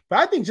fantasy. But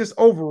I think just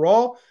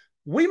overall,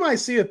 we might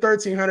see a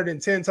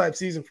 1,310 type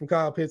season from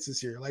Kyle Pitts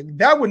this year. Like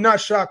that would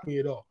not shock me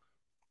at all.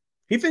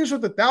 He finished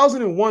with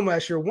 1,001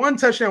 last year. 1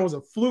 touchdown was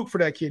a fluke for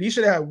that kid. He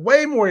should have had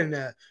way more than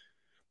that.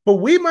 But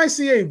we might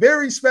see a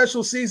very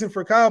special season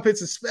for Kyle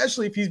Pitts,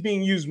 especially if he's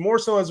being used more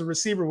so as a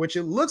receiver, which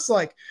it looks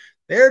like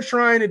they're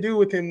trying to do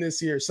with him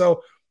this year.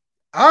 So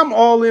I'm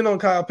all in on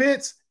Kyle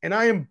Pitts, and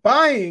I am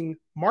buying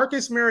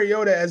Marcus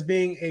Mariota as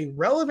being a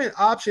relevant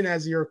option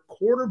as your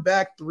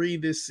quarterback 3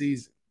 this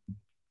season.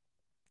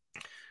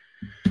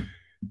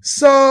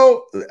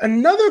 So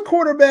another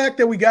quarterback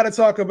that we got to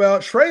talk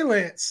about, Trey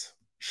Lance.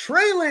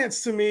 Trey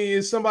Lance to me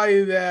is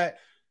somebody that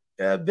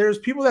there's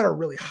people that are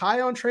really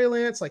high on Trey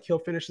Lance. Like he'll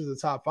finish as a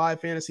top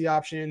 5 fantasy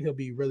option. He'll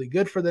be really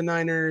good for the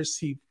Niners.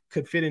 He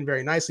could fit in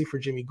very nicely for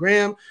Jimmy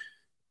Graham.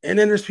 And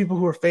then there's people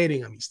who are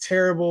fading him. He's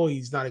terrible.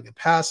 He's not a good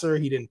passer.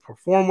 He didn't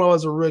perform well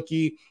as a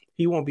rookie.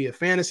 He won't be a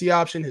fantasy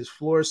option. His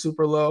floor is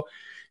super low.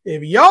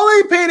 If y'all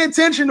ain't paying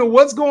attention to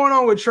what's going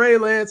on with Trey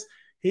Lance,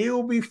 he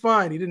will be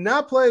fine. He did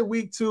not play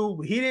week 2,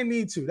 but he didn't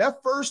need to.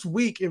 That first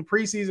week in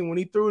preseason when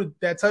he threw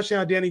that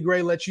touchdown, Danny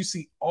Gray lets you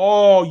see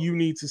all you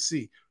need to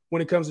see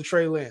when it comes to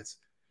Trey Lance.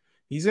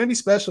 He's going to be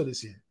special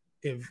this year.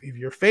 If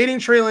you're fading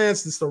Trey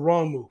Lance, it's the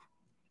wrong move.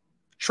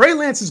 Trey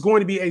Lance is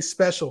going to be a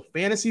special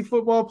fantasy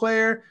football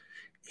player.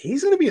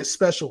 He's going to be a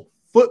special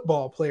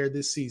football player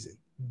this season.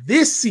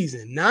 This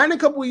season, not in a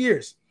couple of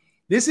years.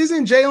 This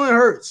isn't Jalen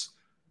Hurts.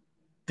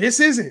 This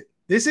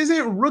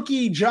isn't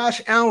rookie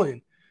Josh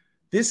Allen.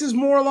 This is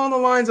more along the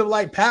lines of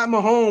like Pat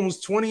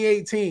Mahomes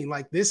 2018.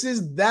 Like this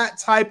is that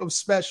type of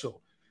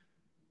special.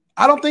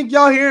 I don't think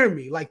y'all hearing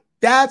me. Like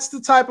that's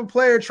the type of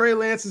player Trey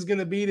Lance is going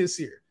to be this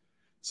year.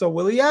 So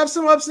will he have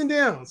some ups and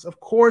downs? Of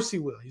course he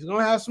will. He's going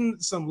to have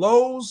some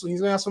lows and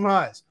he's going to have some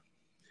highs.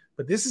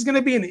 But this is going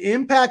to be an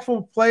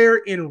impactful player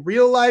in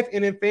real life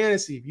and in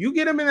fantasy. If you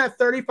get him in that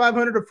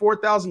 3,500 to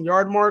 4,000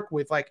 yard mark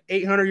with like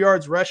 800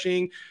 yards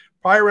rushing,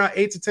 probably around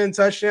 8 to 10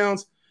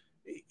 touchdowns,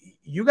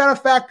 you got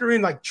to factor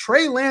in like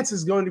Trey Lance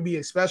is going to be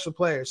a special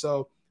player.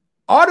 So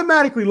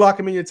automatically lock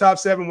him in your top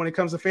 7 when it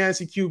comes to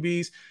fantasy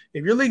QBs.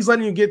 If your league's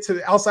letting you get to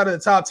the outside of the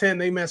top 10,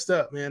 they messed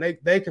up, man.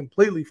 They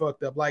completely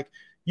fucked up. Like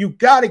you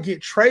got to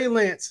get Trey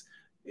Lance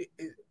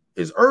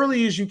as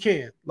early as you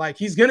can. Like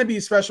he's going to be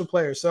a special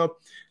player. So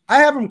I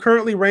have him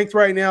currently ranked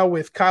right now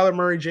with Kyler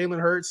Murray, Jalen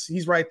Hurts.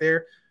 He's right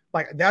there.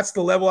 Like that's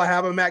the level I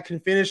have him at. Can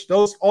finish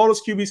all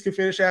those QBs can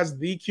finish as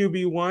the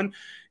QB1,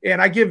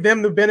 and I give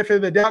them the benefit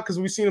of the doubt because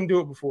we've seen them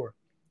do it before.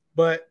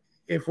 But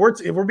if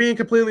we're being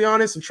completely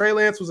honest, if Trey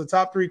Lance was a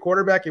top 3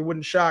 quarterback, it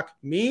wouldn't shock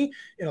me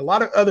and a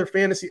lot of other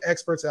fantasy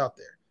experts out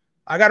there.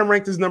 I got him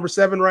ranked as number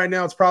 7 right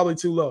now. It's probably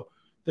too low.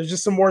 There's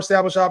just some more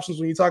established options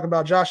when you talk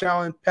about Josh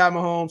Allen, Pat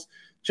Mahomes,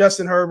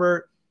 Justin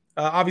Herbert.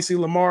 Obviously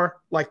Lamar,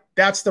 like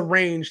that's the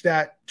range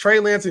that Trey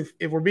Lance,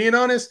 if we're being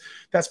honest,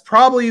 that's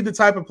probably the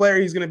type of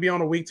player he's going to be on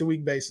a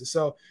week-to-week basis.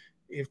 So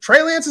if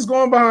Trey Lance is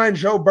going behind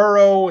Joe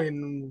Burrow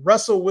and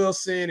Russell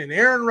Wilson and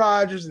Aaron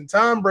Rodgers and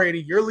Tom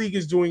Brady, your league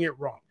is doing it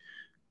wrong.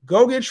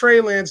 Go get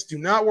Trey Lance. Do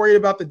not worry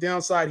about the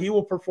downside. He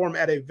will perform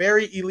at a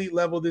very elite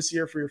level this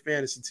year for your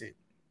fantasy team.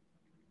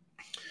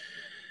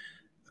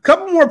 A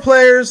couple more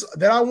players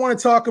that I want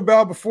to talk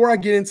about before I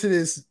get into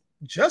this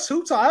Just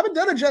Hoop Talk. I haven't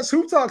done a Just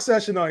Hoop Talk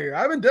session on here.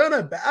 I haven't done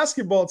a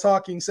basketball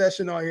talking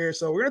session on here.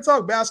 So we're going to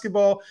talk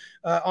basketball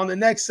on the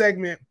next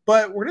segment.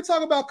 But we're going to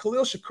talk about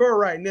Khalil Shakur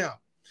right now,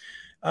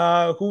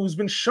 who's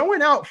been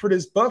showing out for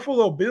this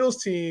Buffalo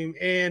Bills team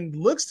and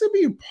looks to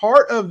be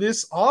part of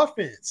this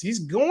offense. He's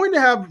going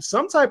to have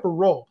some type of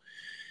role.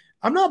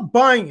 I'm not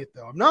buying it,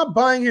 though. I'm not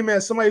buying him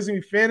as somebody who's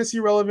going to be fantasy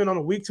relevant on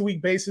a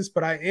week-to-week basis,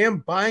 but I am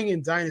buying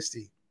in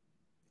Dynasty.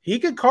 He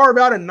could carve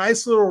out a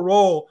nice little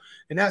role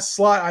in that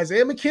slot.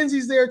 Isaiah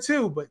McKenzie's there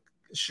too, but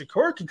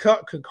Shakur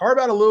could carve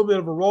out a little bit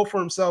of a role for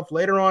himself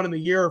later on in the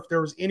year if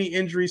there was any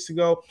injuries to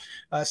go.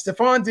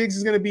 Stephon Diggs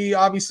is going to be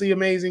obviously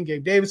amazing.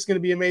 Gabe Davis is going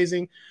to be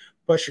amazing.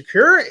 But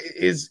Shakur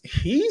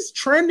he's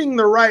trending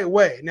the right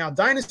way. Now,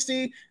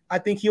 Dynasty, I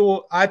think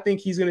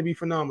he's going to be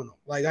phenomenal.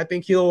 Like, I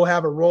think he'll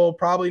have a role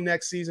probably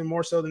next season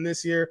more so than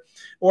this year.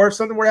 Or if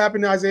something were to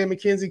happen to Isaiah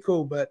McKenzie,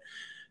 cool. But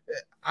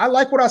I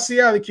like what I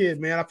see out of the kid,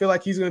 man. I feel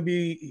like he'll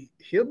be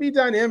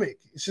dynamic.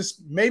 It's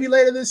just maybe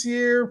later this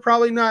year,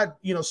 probably not,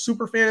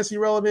 super fantasy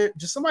relevant.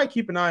 Just somebody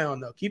keep an eye on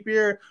though.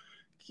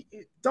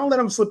 Don't let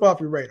him slip off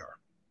your radar.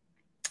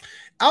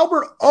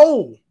 Albert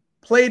O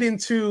played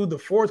into the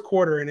fourth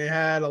quarter, and it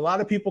had a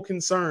lot of people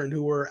concerned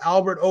who were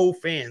Albert O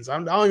fans. I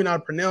don't even know how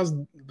to pronounce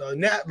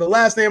the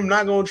last name. I'm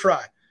not going to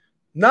try.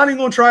 Not even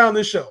going to try on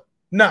this show.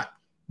 Not.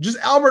 Just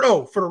Albert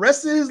O. For the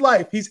rest of his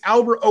life, he's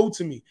Albert O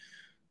to me.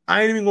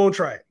 I ain't even going to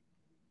try it.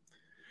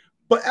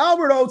 But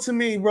Albert O to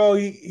me, bro,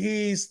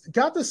 he's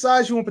got the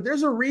size you want, but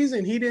there's a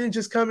reason he didn't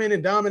just come in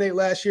and dominate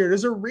last year.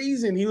 There's a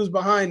reason he was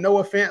behind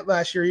Noah Fant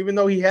last year, even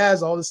though he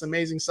has all this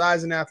amazing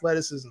size and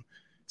athleticism.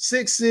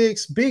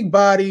 6'6", big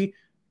body,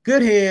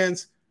 good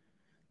hands.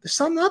 There's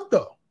something up,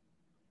 though.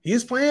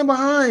 He's playing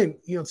behind,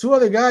 two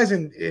other guys,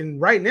 and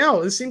right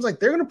now it seems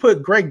like they're going to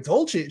put Greg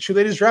Dulcich, who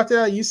they just drafted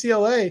out of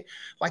UCLA,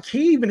 like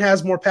he even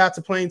has more path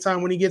to playing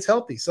time when he gets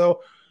healthy.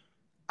 So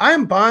I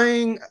am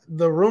buying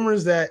the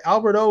rumors that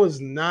Albert O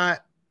is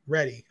not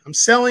ready. I'm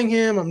selling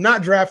him. I'm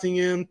not drafting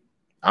him.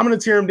 I'm going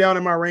to tear him down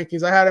in my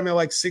rankings. I had him at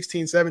like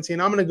 16, 17.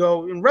 I'm going to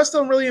go, and rest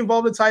of them really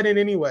involved the tight end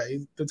anyway.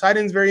 The tight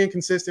end's very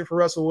inconsistent for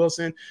Russell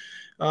Wilson.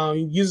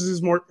 He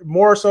uses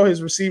more so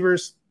his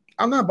receivers.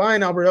 I'm not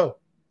buying Albert O.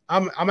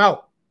 I'm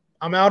out.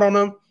 I'm out on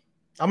him.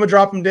 I'm going to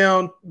drop him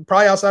down,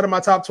 probably outside of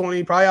my top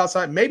 20,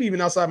 maybe even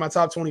outside my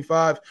top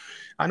 25.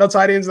 I know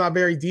tight end's not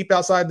very deep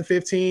outside the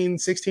 15,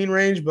 16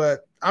 range,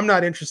 but I'm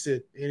not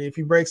interested. And if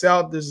he breaks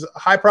out, there's a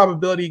high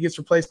probability he gets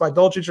replaced by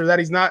Dulcich, or that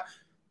he's not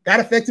that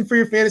effective for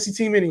your fantasy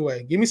team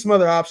anyway. Give me some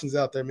other options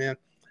out there, man.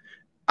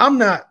 I'm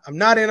not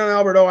in on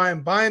Albert O. I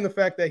am buying the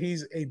fact that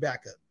he's a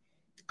backup.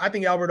 I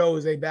think Albert O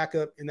is a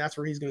backup, and that's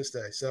where he's going to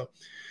stay. So,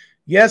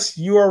 yes,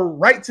 you are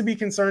right to be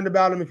concerned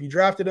about him if you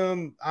drafted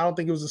him. I don't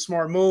think it was a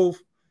smart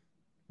move.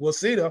 We'll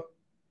see, though.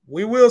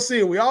 We will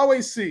see. We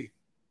always see.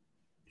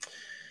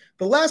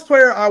 The last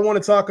player I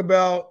want to talk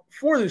about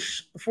for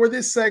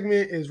this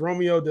segment is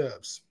Romeo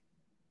Doubs.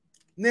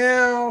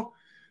 Now,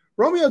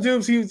 Romeo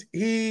Doubs,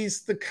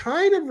 he's the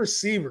kind of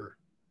receiver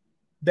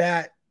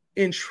that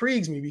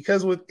intrigues me,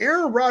 because with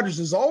Aaron Rodgers,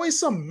 there's always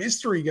some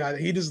mystery guy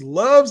that he just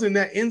loves and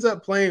that ends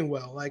up playing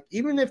well. Like,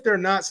 even if they're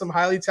not some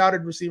highly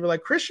touted receiver,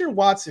 like Christian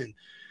Watson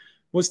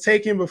was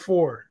taken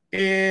before.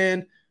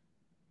 And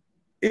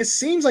it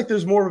seems like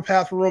there's more of a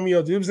path for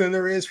Romeo Doubs than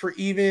there is for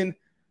even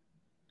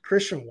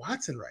Christian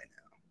Watson right now.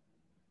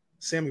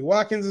 Sammy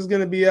Watkins is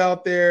going to be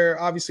out there.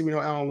 Obviously, we know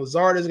Allen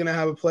Lazard is going to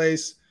have a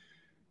place.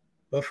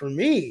 But for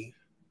me,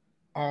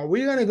 are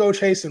we going to go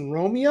chasing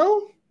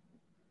Romeo?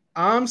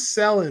 I'm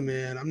selling,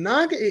 man.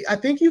 I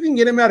think you can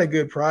get him at a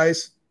good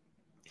price.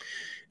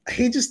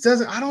 He just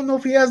doesn't. I don't know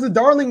if he has the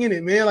darling in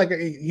it, man. Like,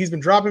 he's been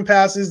dropping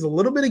passes, a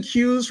little bit of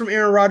cues from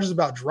Aaron Rodgers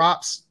about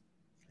drops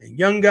and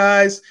young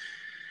guys.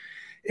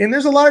 And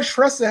there's a lot of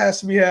trust that has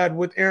to be had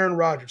with Aaron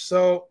Rodgers.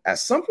 So at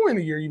some point in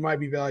the year, you might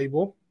be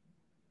valuable,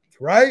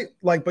 right?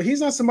 Like, but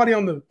he's not somebody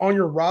on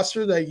your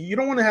roster that you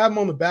don't want to have him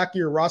on the back of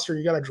your roster.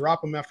 You got to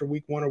drop him after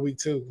week 1 or week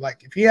 2.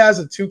 Like, if he has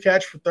a 2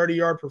 catch for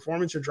 30-yard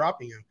performance, you're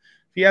dropping him.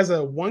 If he has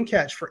a 1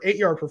 catch for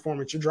 8-yard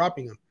performance, you're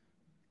dropping him.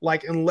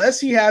 Like, unless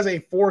he has a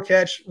 4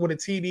 catch with a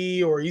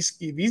TD, or if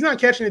he's not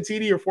catching a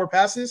TD or 4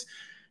 passes,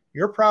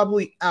 you're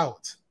probably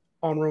out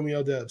on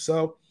Romeo Doubs.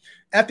 So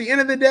at the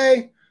end of the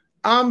day,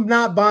 I'm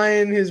not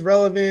buying his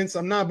relevance.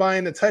 I'm not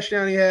buying the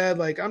touchdown he had.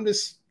 Like,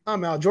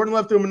 I'm out. Jordan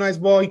Love threw him a nice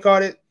ball. He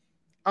caught it.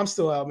 I'm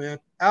still out, man.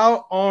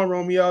 Out on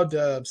Romeo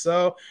Doubs.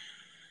 So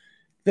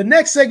the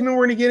next segment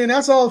we're going to get in,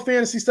 that's all the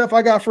fantasy stuff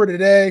I got for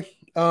today.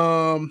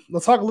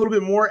 Let's talk a little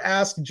bit more.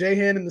 Ask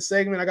Jahan in the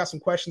segment. I got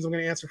some questions I'm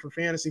going to answer for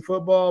fantasy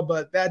football,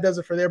 but that does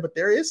it for there. But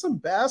there is some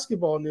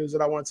basketball news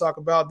that I want to talk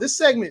about. This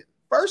segment,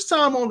 first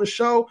time on the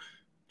show,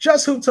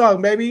 Just Hoop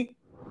Talk, baby.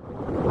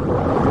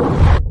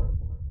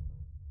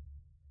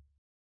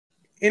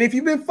 And if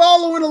you've been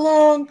following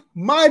along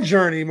my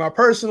journey, my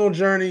personal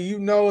journey, you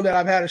know that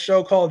I've had a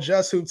show called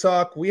Just Hoop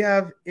Talk. We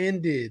have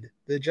ended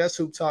the Just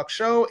Hoop Talk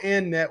show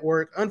and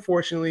network,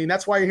 unfortunately, and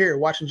that's why you're here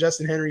watching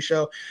Justin Henry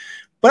show.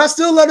 But I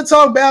still love to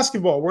talk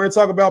basketball. We're going to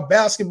talk about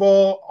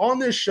basketball on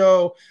this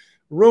show,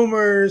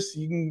 rumors.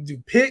 You can do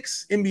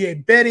picks,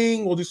 NBA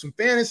betting. We'll do some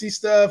fantasy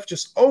stuff.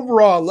 Just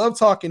overall, I love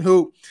talking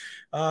hoop.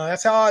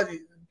 That's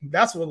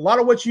a lot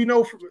of what you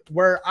know.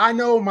 Where I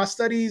know my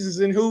studies is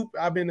in hoop.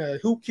 I've been a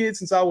hoop kid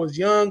since I was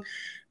young.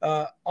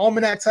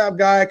 Almanac type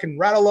guy, can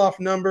rattle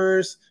off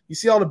numbers. You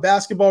see all the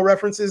basketball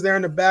references there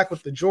in the back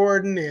with the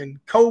Jordan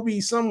and Kobe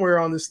somewhere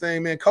on this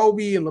thing, man.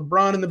 Kobe and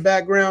LeBron in the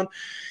background.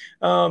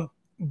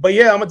 But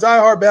yeah, I'm a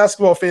diehard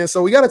basketball fan,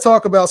 so we got to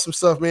talk about some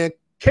stuff, man.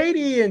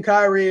 KD and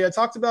Kyrie, I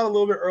talked about a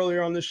little bit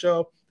earlier on the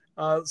show.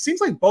 Seems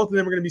like both of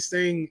them are going to be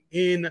staying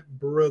in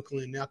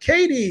Brooklyn. Now,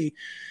 KD,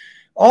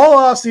 all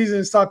offseason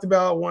has talked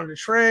about wanting to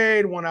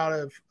trade, one out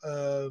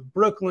of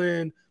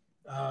Brooklyn.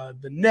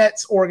 The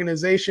Nets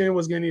organization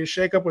was going to need a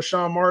shakeup with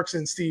Sean Marks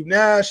and Steve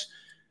Nash.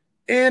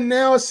 And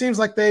now it seems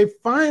like they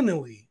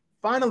finally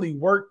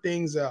worked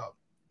things out.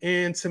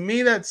 And to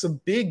me, that's a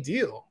big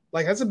deal.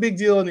 Like, that's a big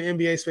deal in the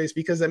NBA space,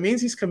 because that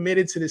means he's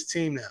committed to this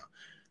team now.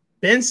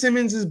 Ben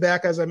Simmons is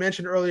back, as I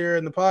mentioned earlier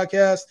in the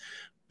podcast.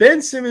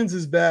 Ben Simmons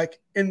is back,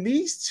 and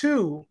these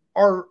two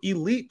are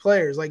elite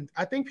players. Like,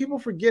 I think people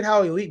forget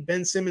how elite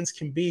Ben Simmons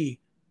can be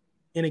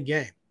in a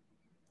game.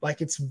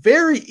 Like, it's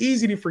very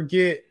easy to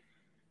forget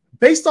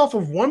based off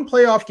of one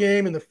playoff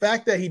game and the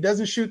fact that he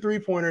doesn't shoot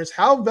three-pointers,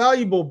 how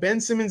valuable Ben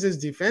Simmons is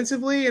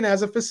defensively and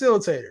as a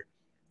facilitator.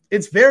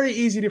 It's very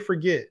easy to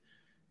forget.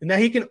 And that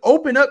he can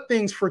open up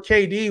things for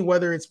KD,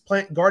 whether it's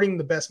guarding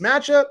the best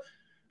matchup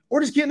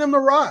or just getting him the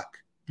rock,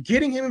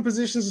 getting him in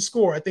positions to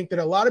score. I think that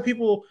a lot of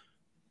people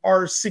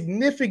are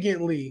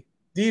significantly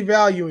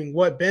devaluing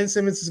what Ben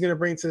Simmons is going to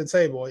bring to the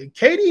table. And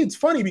KD, it's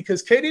funny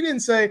because KD didn't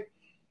say,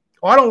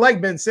 oh, I don't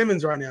like Ben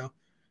Simmons right now.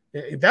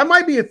 That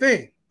might be a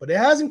thing, but it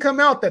hasn't come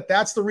out that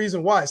that's the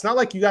reason why. It's not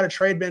like you got to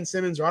trade Ben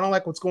Simmons or I don't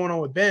like what's going on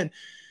with Ben.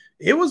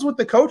 It was with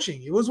the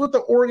coaching. It was with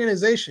the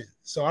organization.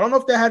 So I don't know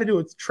if that had to do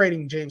with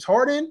trading James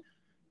Harden,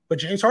 but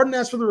James Harden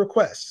asked for the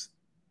request.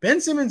 Ben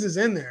Simmons is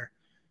in there.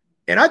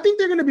 And I think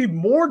they're going to be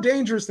more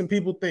dangerous than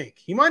people think.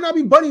 He might not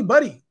be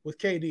buddy-buddy with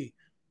KD,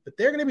 but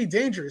they're going to be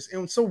dangerous.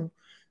 And so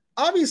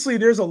obviously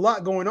there's a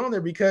lot going on there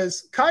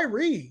because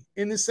Kyrie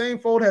in the same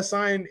fold has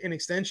signed an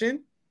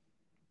extension.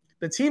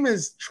 The team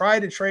has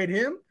tried to trade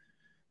him.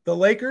 The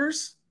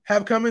Lakers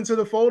have come into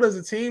the fold as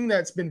a team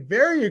that's been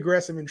very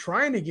aggressive in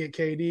trying to get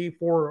KD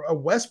for a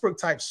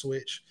Westbrook-type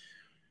switch.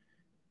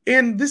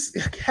 And this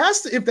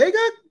has to, if they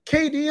got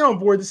KD on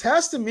board, this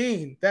has to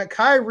mean that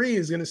Kyrie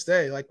is going to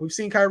stay. Like we've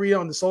seen Kyrie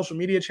on the social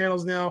media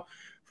channels now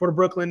for the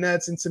Brooklyn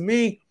Nets. And to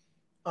me,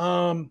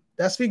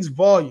 that speaks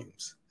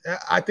volumes.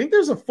 I think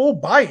there's a full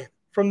buy-in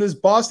from this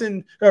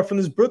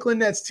Brooklyn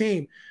Nets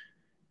team.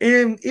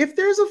 And if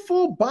there's a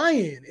full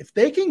buy-in, if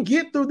they can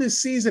get through this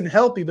season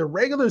healthy, the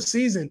regular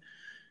season,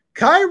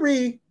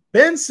 Kyrie,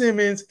 Ben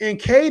Simmons, and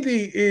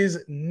KD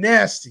is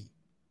nasty.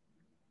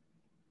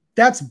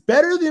 That's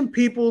better than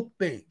people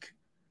think.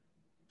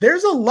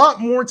 There's a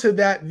lot more to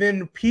that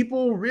than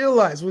people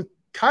realize. With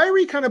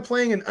Kyrie kind of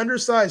playing an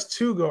undersized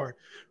two guard,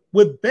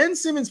 with Ben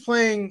Simmons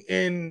playing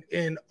in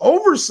an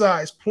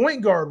oversized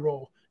point guard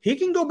role, he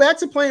can go back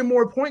to playing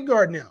more point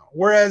guard now,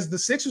 whereas the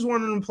Sixers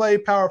wanted him to play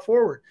power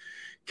forward.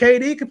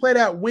 KD can play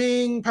that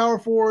wing, power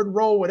forward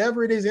role,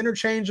 whatever it is,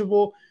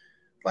 interchangeable.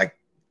 Like,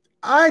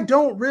 I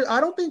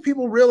don't think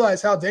people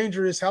realize how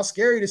dangerous, how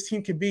scary this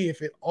team could be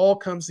if it all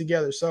comes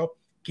together. So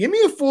give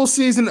me a full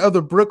season of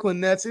the Brooklyn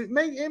Nets. It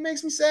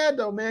makes me sad,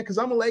 though, man, because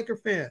I'm a Laker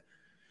fan.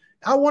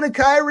 I wanted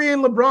Kyrie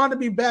and LeBron to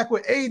be back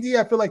with AD.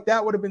 I feel like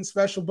that would have been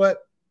special. But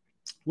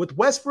with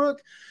Westbrook,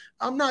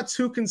 I'm not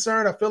too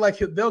concerned. I feel like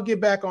they'll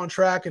get back on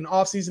track, and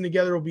offseason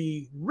together will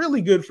be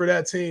really good for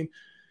that team.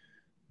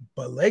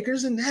 But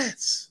Lakers and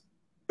Nets,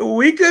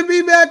 we could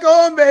be back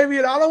on, baby.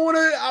 And I don't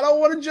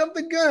want to jump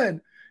the gun.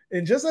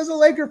 And just as a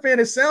Laker fan,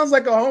 it sounds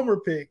like a homer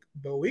pick,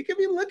 but we could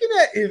be looking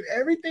at if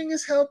everything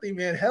is healthy,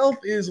 man. Health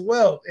is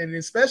wealth, and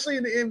especially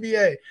in the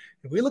NBA.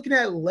 If we're looking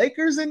at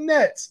Lakers and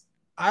Nets,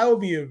 I will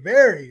be a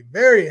very,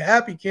 very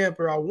happy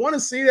camper. I want to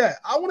see that.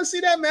 I want to see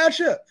that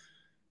matchup.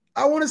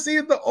 I want to see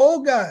the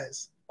old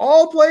guys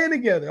all playing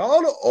together,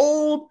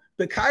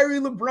 the Kyrie,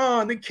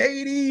 LeBron, the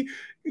KD,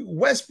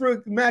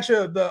 Westbrook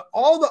matchup,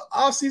 all the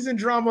offseason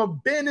drama.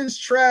 Ben is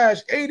trash.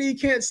 AD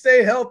can't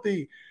stay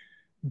healthy.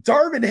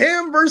 Darvin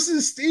Ham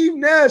versus Steve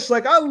Nash.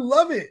 Like, I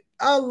love it.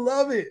 I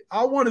love it.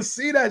 I want to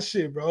see that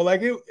shit, bro.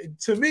 Like,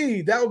 to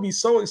me, that would be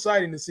so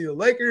exciting to see the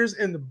Lakers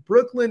and the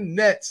Brooklyn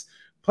Nets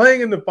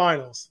playing in the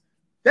finals.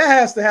 That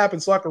has to happen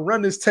so I can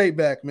run this tape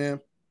back,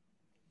 man.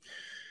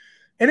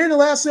 And then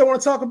lastly, I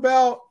want to talk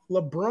about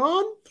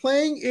LeBron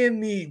playing in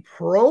the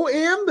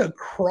Pro-Am, the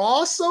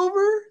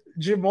crossover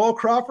Jamal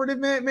Crawford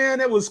event,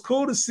 man. It was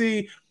cool to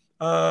see.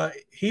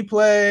 He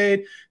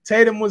played.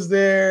 Tatum was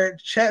there.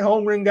 Chet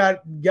Holmgren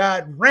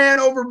got ran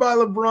over by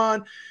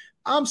LeBron.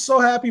 I'm so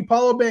happy.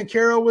 Paolo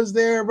Banchero was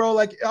there, bro.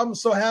 Like, I'm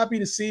so happy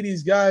to see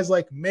these guys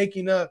like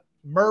making up.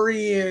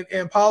 Murray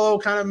and Paolo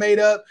kind of made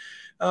up.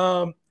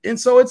 And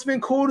so it's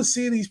been cool to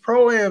see these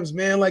Pro-Ams,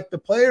 man, like the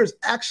players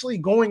actually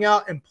going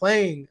out and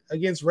playing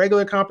against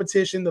regular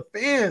competition, the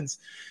fans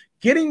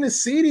getting to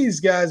see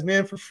these guys,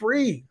 man, for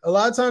free. A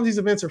lot of times these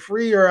events are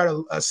free or at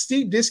a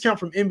steep discount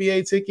from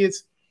NBA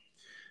tickets.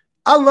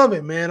 I love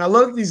it, man. I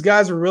love that these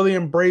guys are really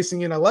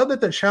embracing it. I love that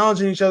they're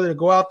challenging each other to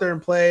go out there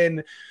and play.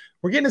 And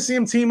we're getting to see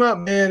them team up,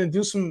 man, and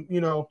do some,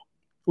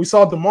 we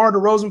saw DeMar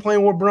DeRozan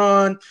playing with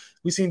Bron.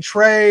 We seen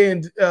Trey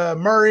and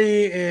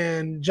Murray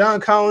and John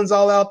Collins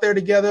all out there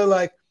together.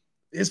 Like,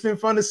 it's been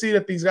fun to see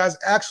that these guys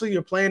actually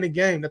are playing the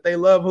game, that they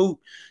love hoop.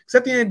 Because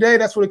at the end of the day,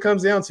 that's what it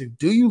comes down to.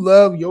 Do you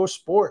love your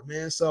sport,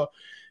 man? So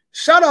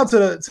shout out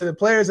to the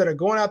players that are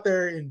going out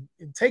there and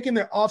taking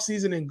their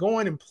offseason and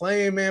going and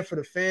playing, man, for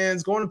the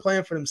fans, going and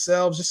playing for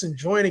themselves, just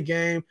enjoying the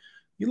game.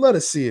 You love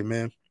to see it,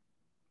 man.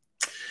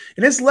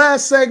 And this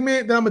last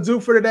segment that I'm going to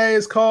do for today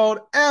is called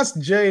Ask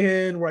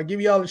Jayhen, where I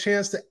give you all a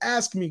chance to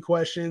ask me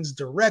questions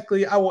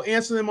directly. I will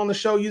answer them on the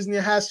show using the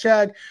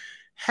hashtag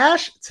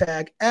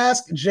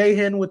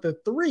AskJayhen with a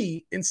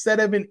 3 instead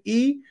of an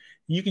E.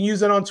 You can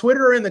use it on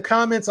Twitter or in the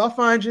comments. I'll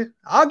find you.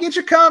 I'll get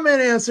your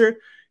comment answered.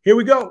 Here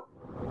we go.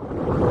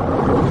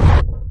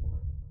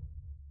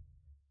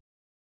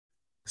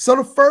 So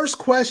the first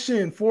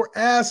question for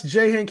Ask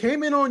Jahan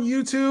came in on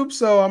YouTube.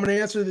 So I'm going to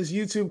answer this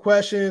YouTube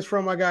question. It's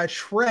from my guy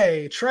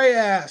Trey. Trey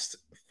asked,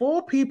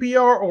 full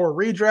PPR or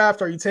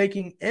redraft, are you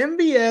taking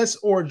MVS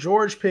or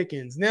George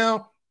Pickens?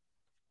 Now,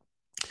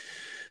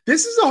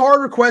 this is a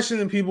harder question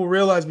than people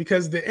realize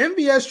because the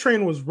MVS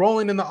train was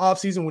rolling in the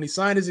offseason when he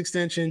signed his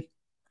extension.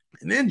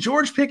 And then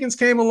George Pickens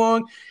came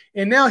along,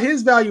 and now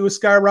his value is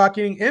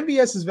skyrocketing.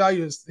 MVS's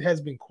value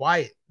has been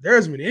quiet. There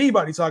hasn't been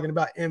anybody talking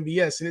about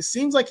MVS, and it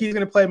seems like he's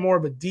going to play more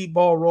of a deep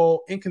ball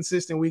role,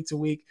 inconsistent week to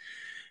week.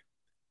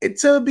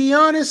 To be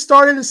honest,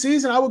 starting the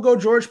season, I would go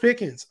George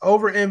Pickens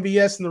over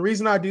MVS, and the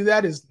reason I do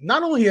that is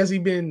not only has he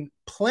been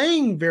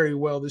playing very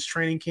well this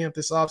training camp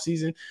this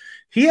offseason,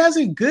 he has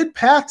a good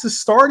path to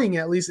starting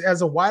at least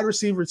as a wide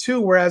receiver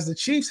too, whereas the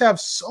Chiefs have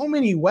so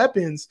many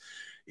weapons,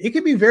 it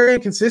could be very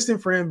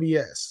inconsistent for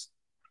MVS.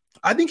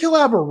 I think he'll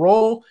have a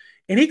role,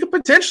 and he could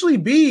potentially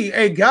be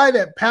a guy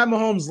that Pat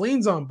Mahomes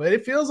leans on, but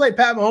it feels like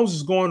Pat Mahomes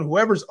is going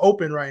whoever's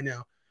open right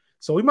now.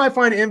 So we might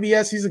find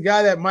MVS. He's a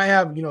guy that might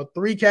have,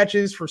 3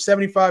 catches for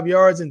 75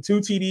 yards and 2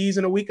 TDs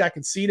in a week. I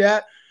can see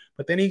that.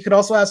 But then he could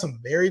also have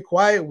some very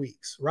quiet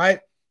weeks, right?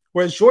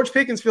 Whereas George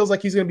Pickens feels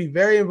like he's going to be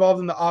very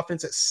involved in the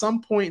offense at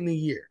some point in the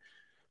year.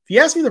 If you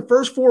ask me the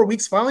first 4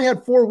 weeks, if I only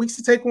had 4 weeks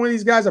to take one of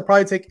these guys, I'd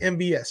probably take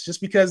MVS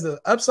just because the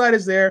upside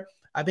is there.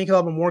 I think he'll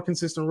have a more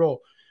consistent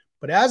role.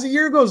 But as the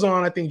year goes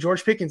on, I think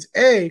George Pickens,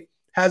 A,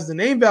 has the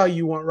name value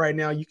you want right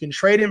now. You can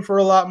trade him for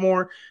a lot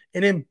more.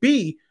 And then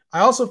B,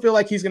 I also feel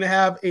like he's going to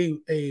have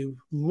a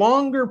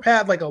longer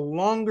path, like a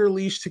longer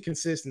leash to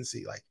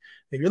consistency. Like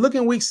if you're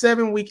looking week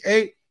 7, week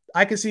 8,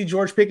 I can see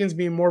George Pickens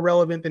being more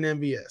relevant than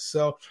MVS.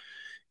 So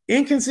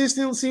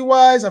inconsistency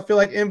wise, I feel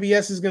like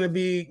MVS is going to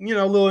be,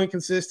 a little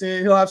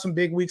inconsistent. He'll have some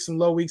big weeks, some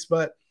low weeks,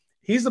 but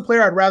he's the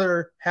player I'd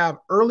rather have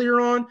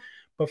earlier on.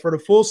 But for the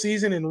full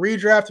season and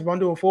redraft, if I'm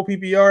doing full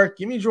PPR,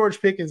 give me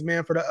George Pickens,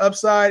 man, for the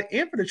upside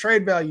and for the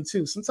trade value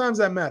too. Sometimes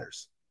that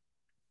matters.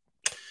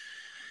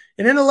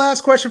 And then the last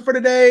question for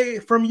today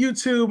from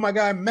YouTube, my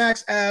guy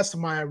Max asked,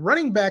 my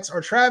running backs are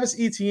Travis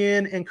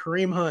Etienne and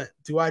Kareem Hunt.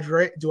 Do I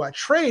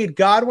trade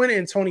Godwin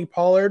and Tony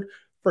Pollard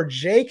for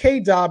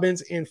J.K.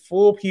 Dobbins in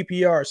full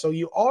PPR? So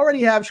you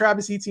already have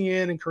Travis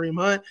Etienne and Kareem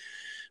Hunt.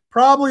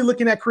 Probably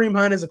looking at Kareem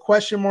Hunt as a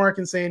question mark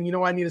and saying,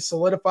 I need to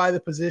solidify the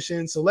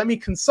position. So let me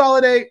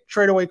consolidate,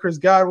 trade away Chris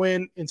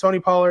Godwin and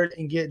Tony Pollard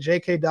and get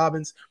J.K.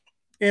 Dobbins.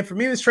 And for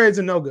me, this trade's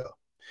a no-go.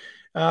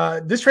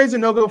 This trade's a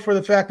no-go for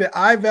the fact that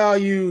I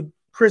valued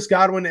Chris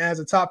Godwin as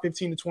a top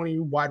 15 to 20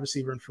 wide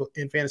receiver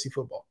in fantasy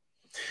football.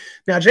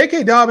 Now,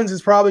 J.K. Dobbins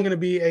is probably going to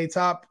be a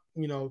top,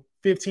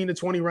 15 to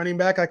 20 running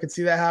back. I could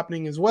see that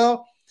happening as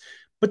well.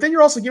 But then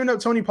you're also giving up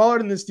Tony Pollard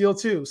in this deal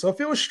too. So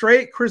if it was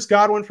straight Chris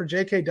Godwin for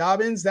J.K.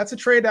 Dobbins, that's a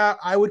trade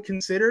I would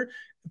consider.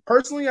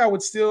 Personally,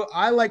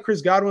 I like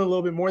Chris Godwin a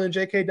little bit more than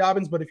J.K.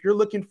 Dobbins. But if you're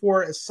looking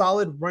for a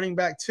solid running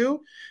back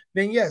too,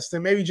 then yes,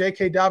 then maybe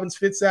J.K. Dobbins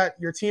fits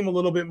your team a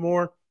little bit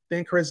more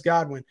than Chris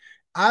Godwin.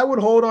 I would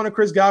hold on to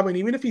Chris Godwin,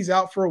 even if he's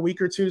out for a week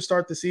or two to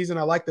start the season.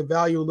 I like the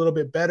value a little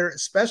bit better,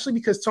 especially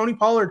because Tony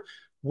Pollard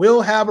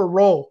will have a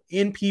role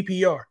in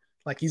PPR.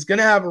 Like he's going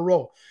to have a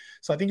role.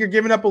 So I think you're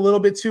giving up a little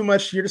bit too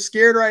much. You're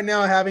scared right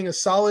now having a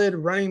solid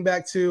running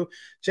back too.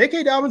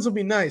 J.K. Dobbins will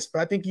be nice,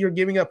 but I think you're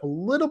giving up a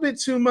little bit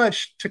too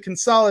much to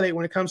consolidate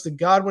when it comes to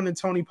Godwin and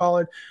Tony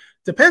Pollard.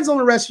 Depends on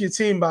the rest of your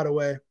team, by the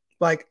way.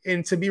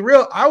 And to be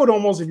real, I would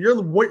almost, if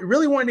you're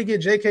really wanting to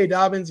get J.K.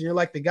 Dobbins and you're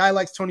like the guy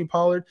likes Tony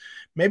Pollard,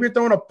 maybe you're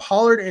throwing a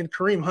Pollard and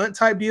Kareem Hunt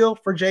type deal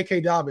for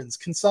J.K. Dobbins.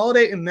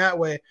 Consolidate in that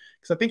way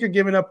because I think you're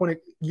giving up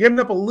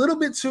a little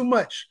bit too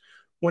much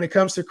when it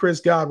comes to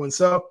Chris Godwin.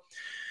 So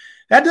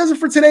that does it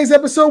for today's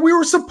episode. We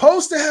were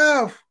supposed to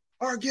have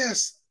our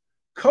guest,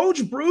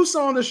 Coach Bruce,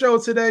 on the show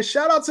today.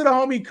 Shout out to the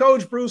homie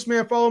Coach Bruce,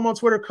 man. Follow him on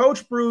Twitter,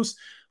 Coach Bruce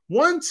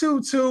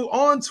 122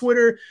 on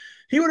Twitter.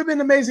 He would have been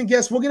an amazing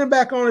guest. We'll get him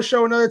back on the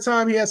show another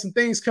time. He had some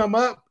things come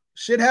up.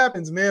 Shit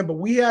happens, man. But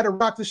we had to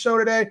rock the show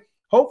today.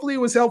 Hopefully it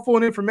was helpful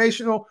and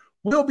informational.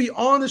 We'll be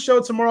on the show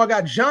tomorrow. I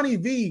got Johnny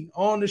V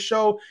on the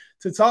show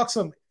to talk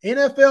some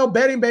NFL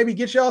betting, baby.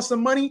 Get y'all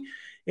some money.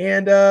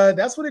 And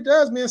that's what it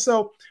does, man.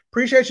 So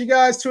appreciate you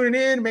guys tuning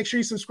in. Make sure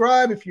you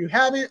subscribe if you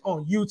haven't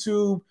on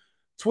YouTube,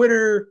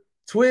 Twitter,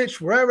 Twitch,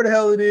 wherever the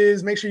hell it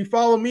is. Make sure you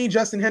follow me,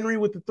 Justin Henry,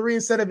 with the 3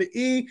 instead of the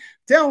E.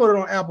 Download it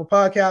on Apple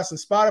Podcasts and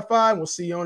Spotify. We'll see you on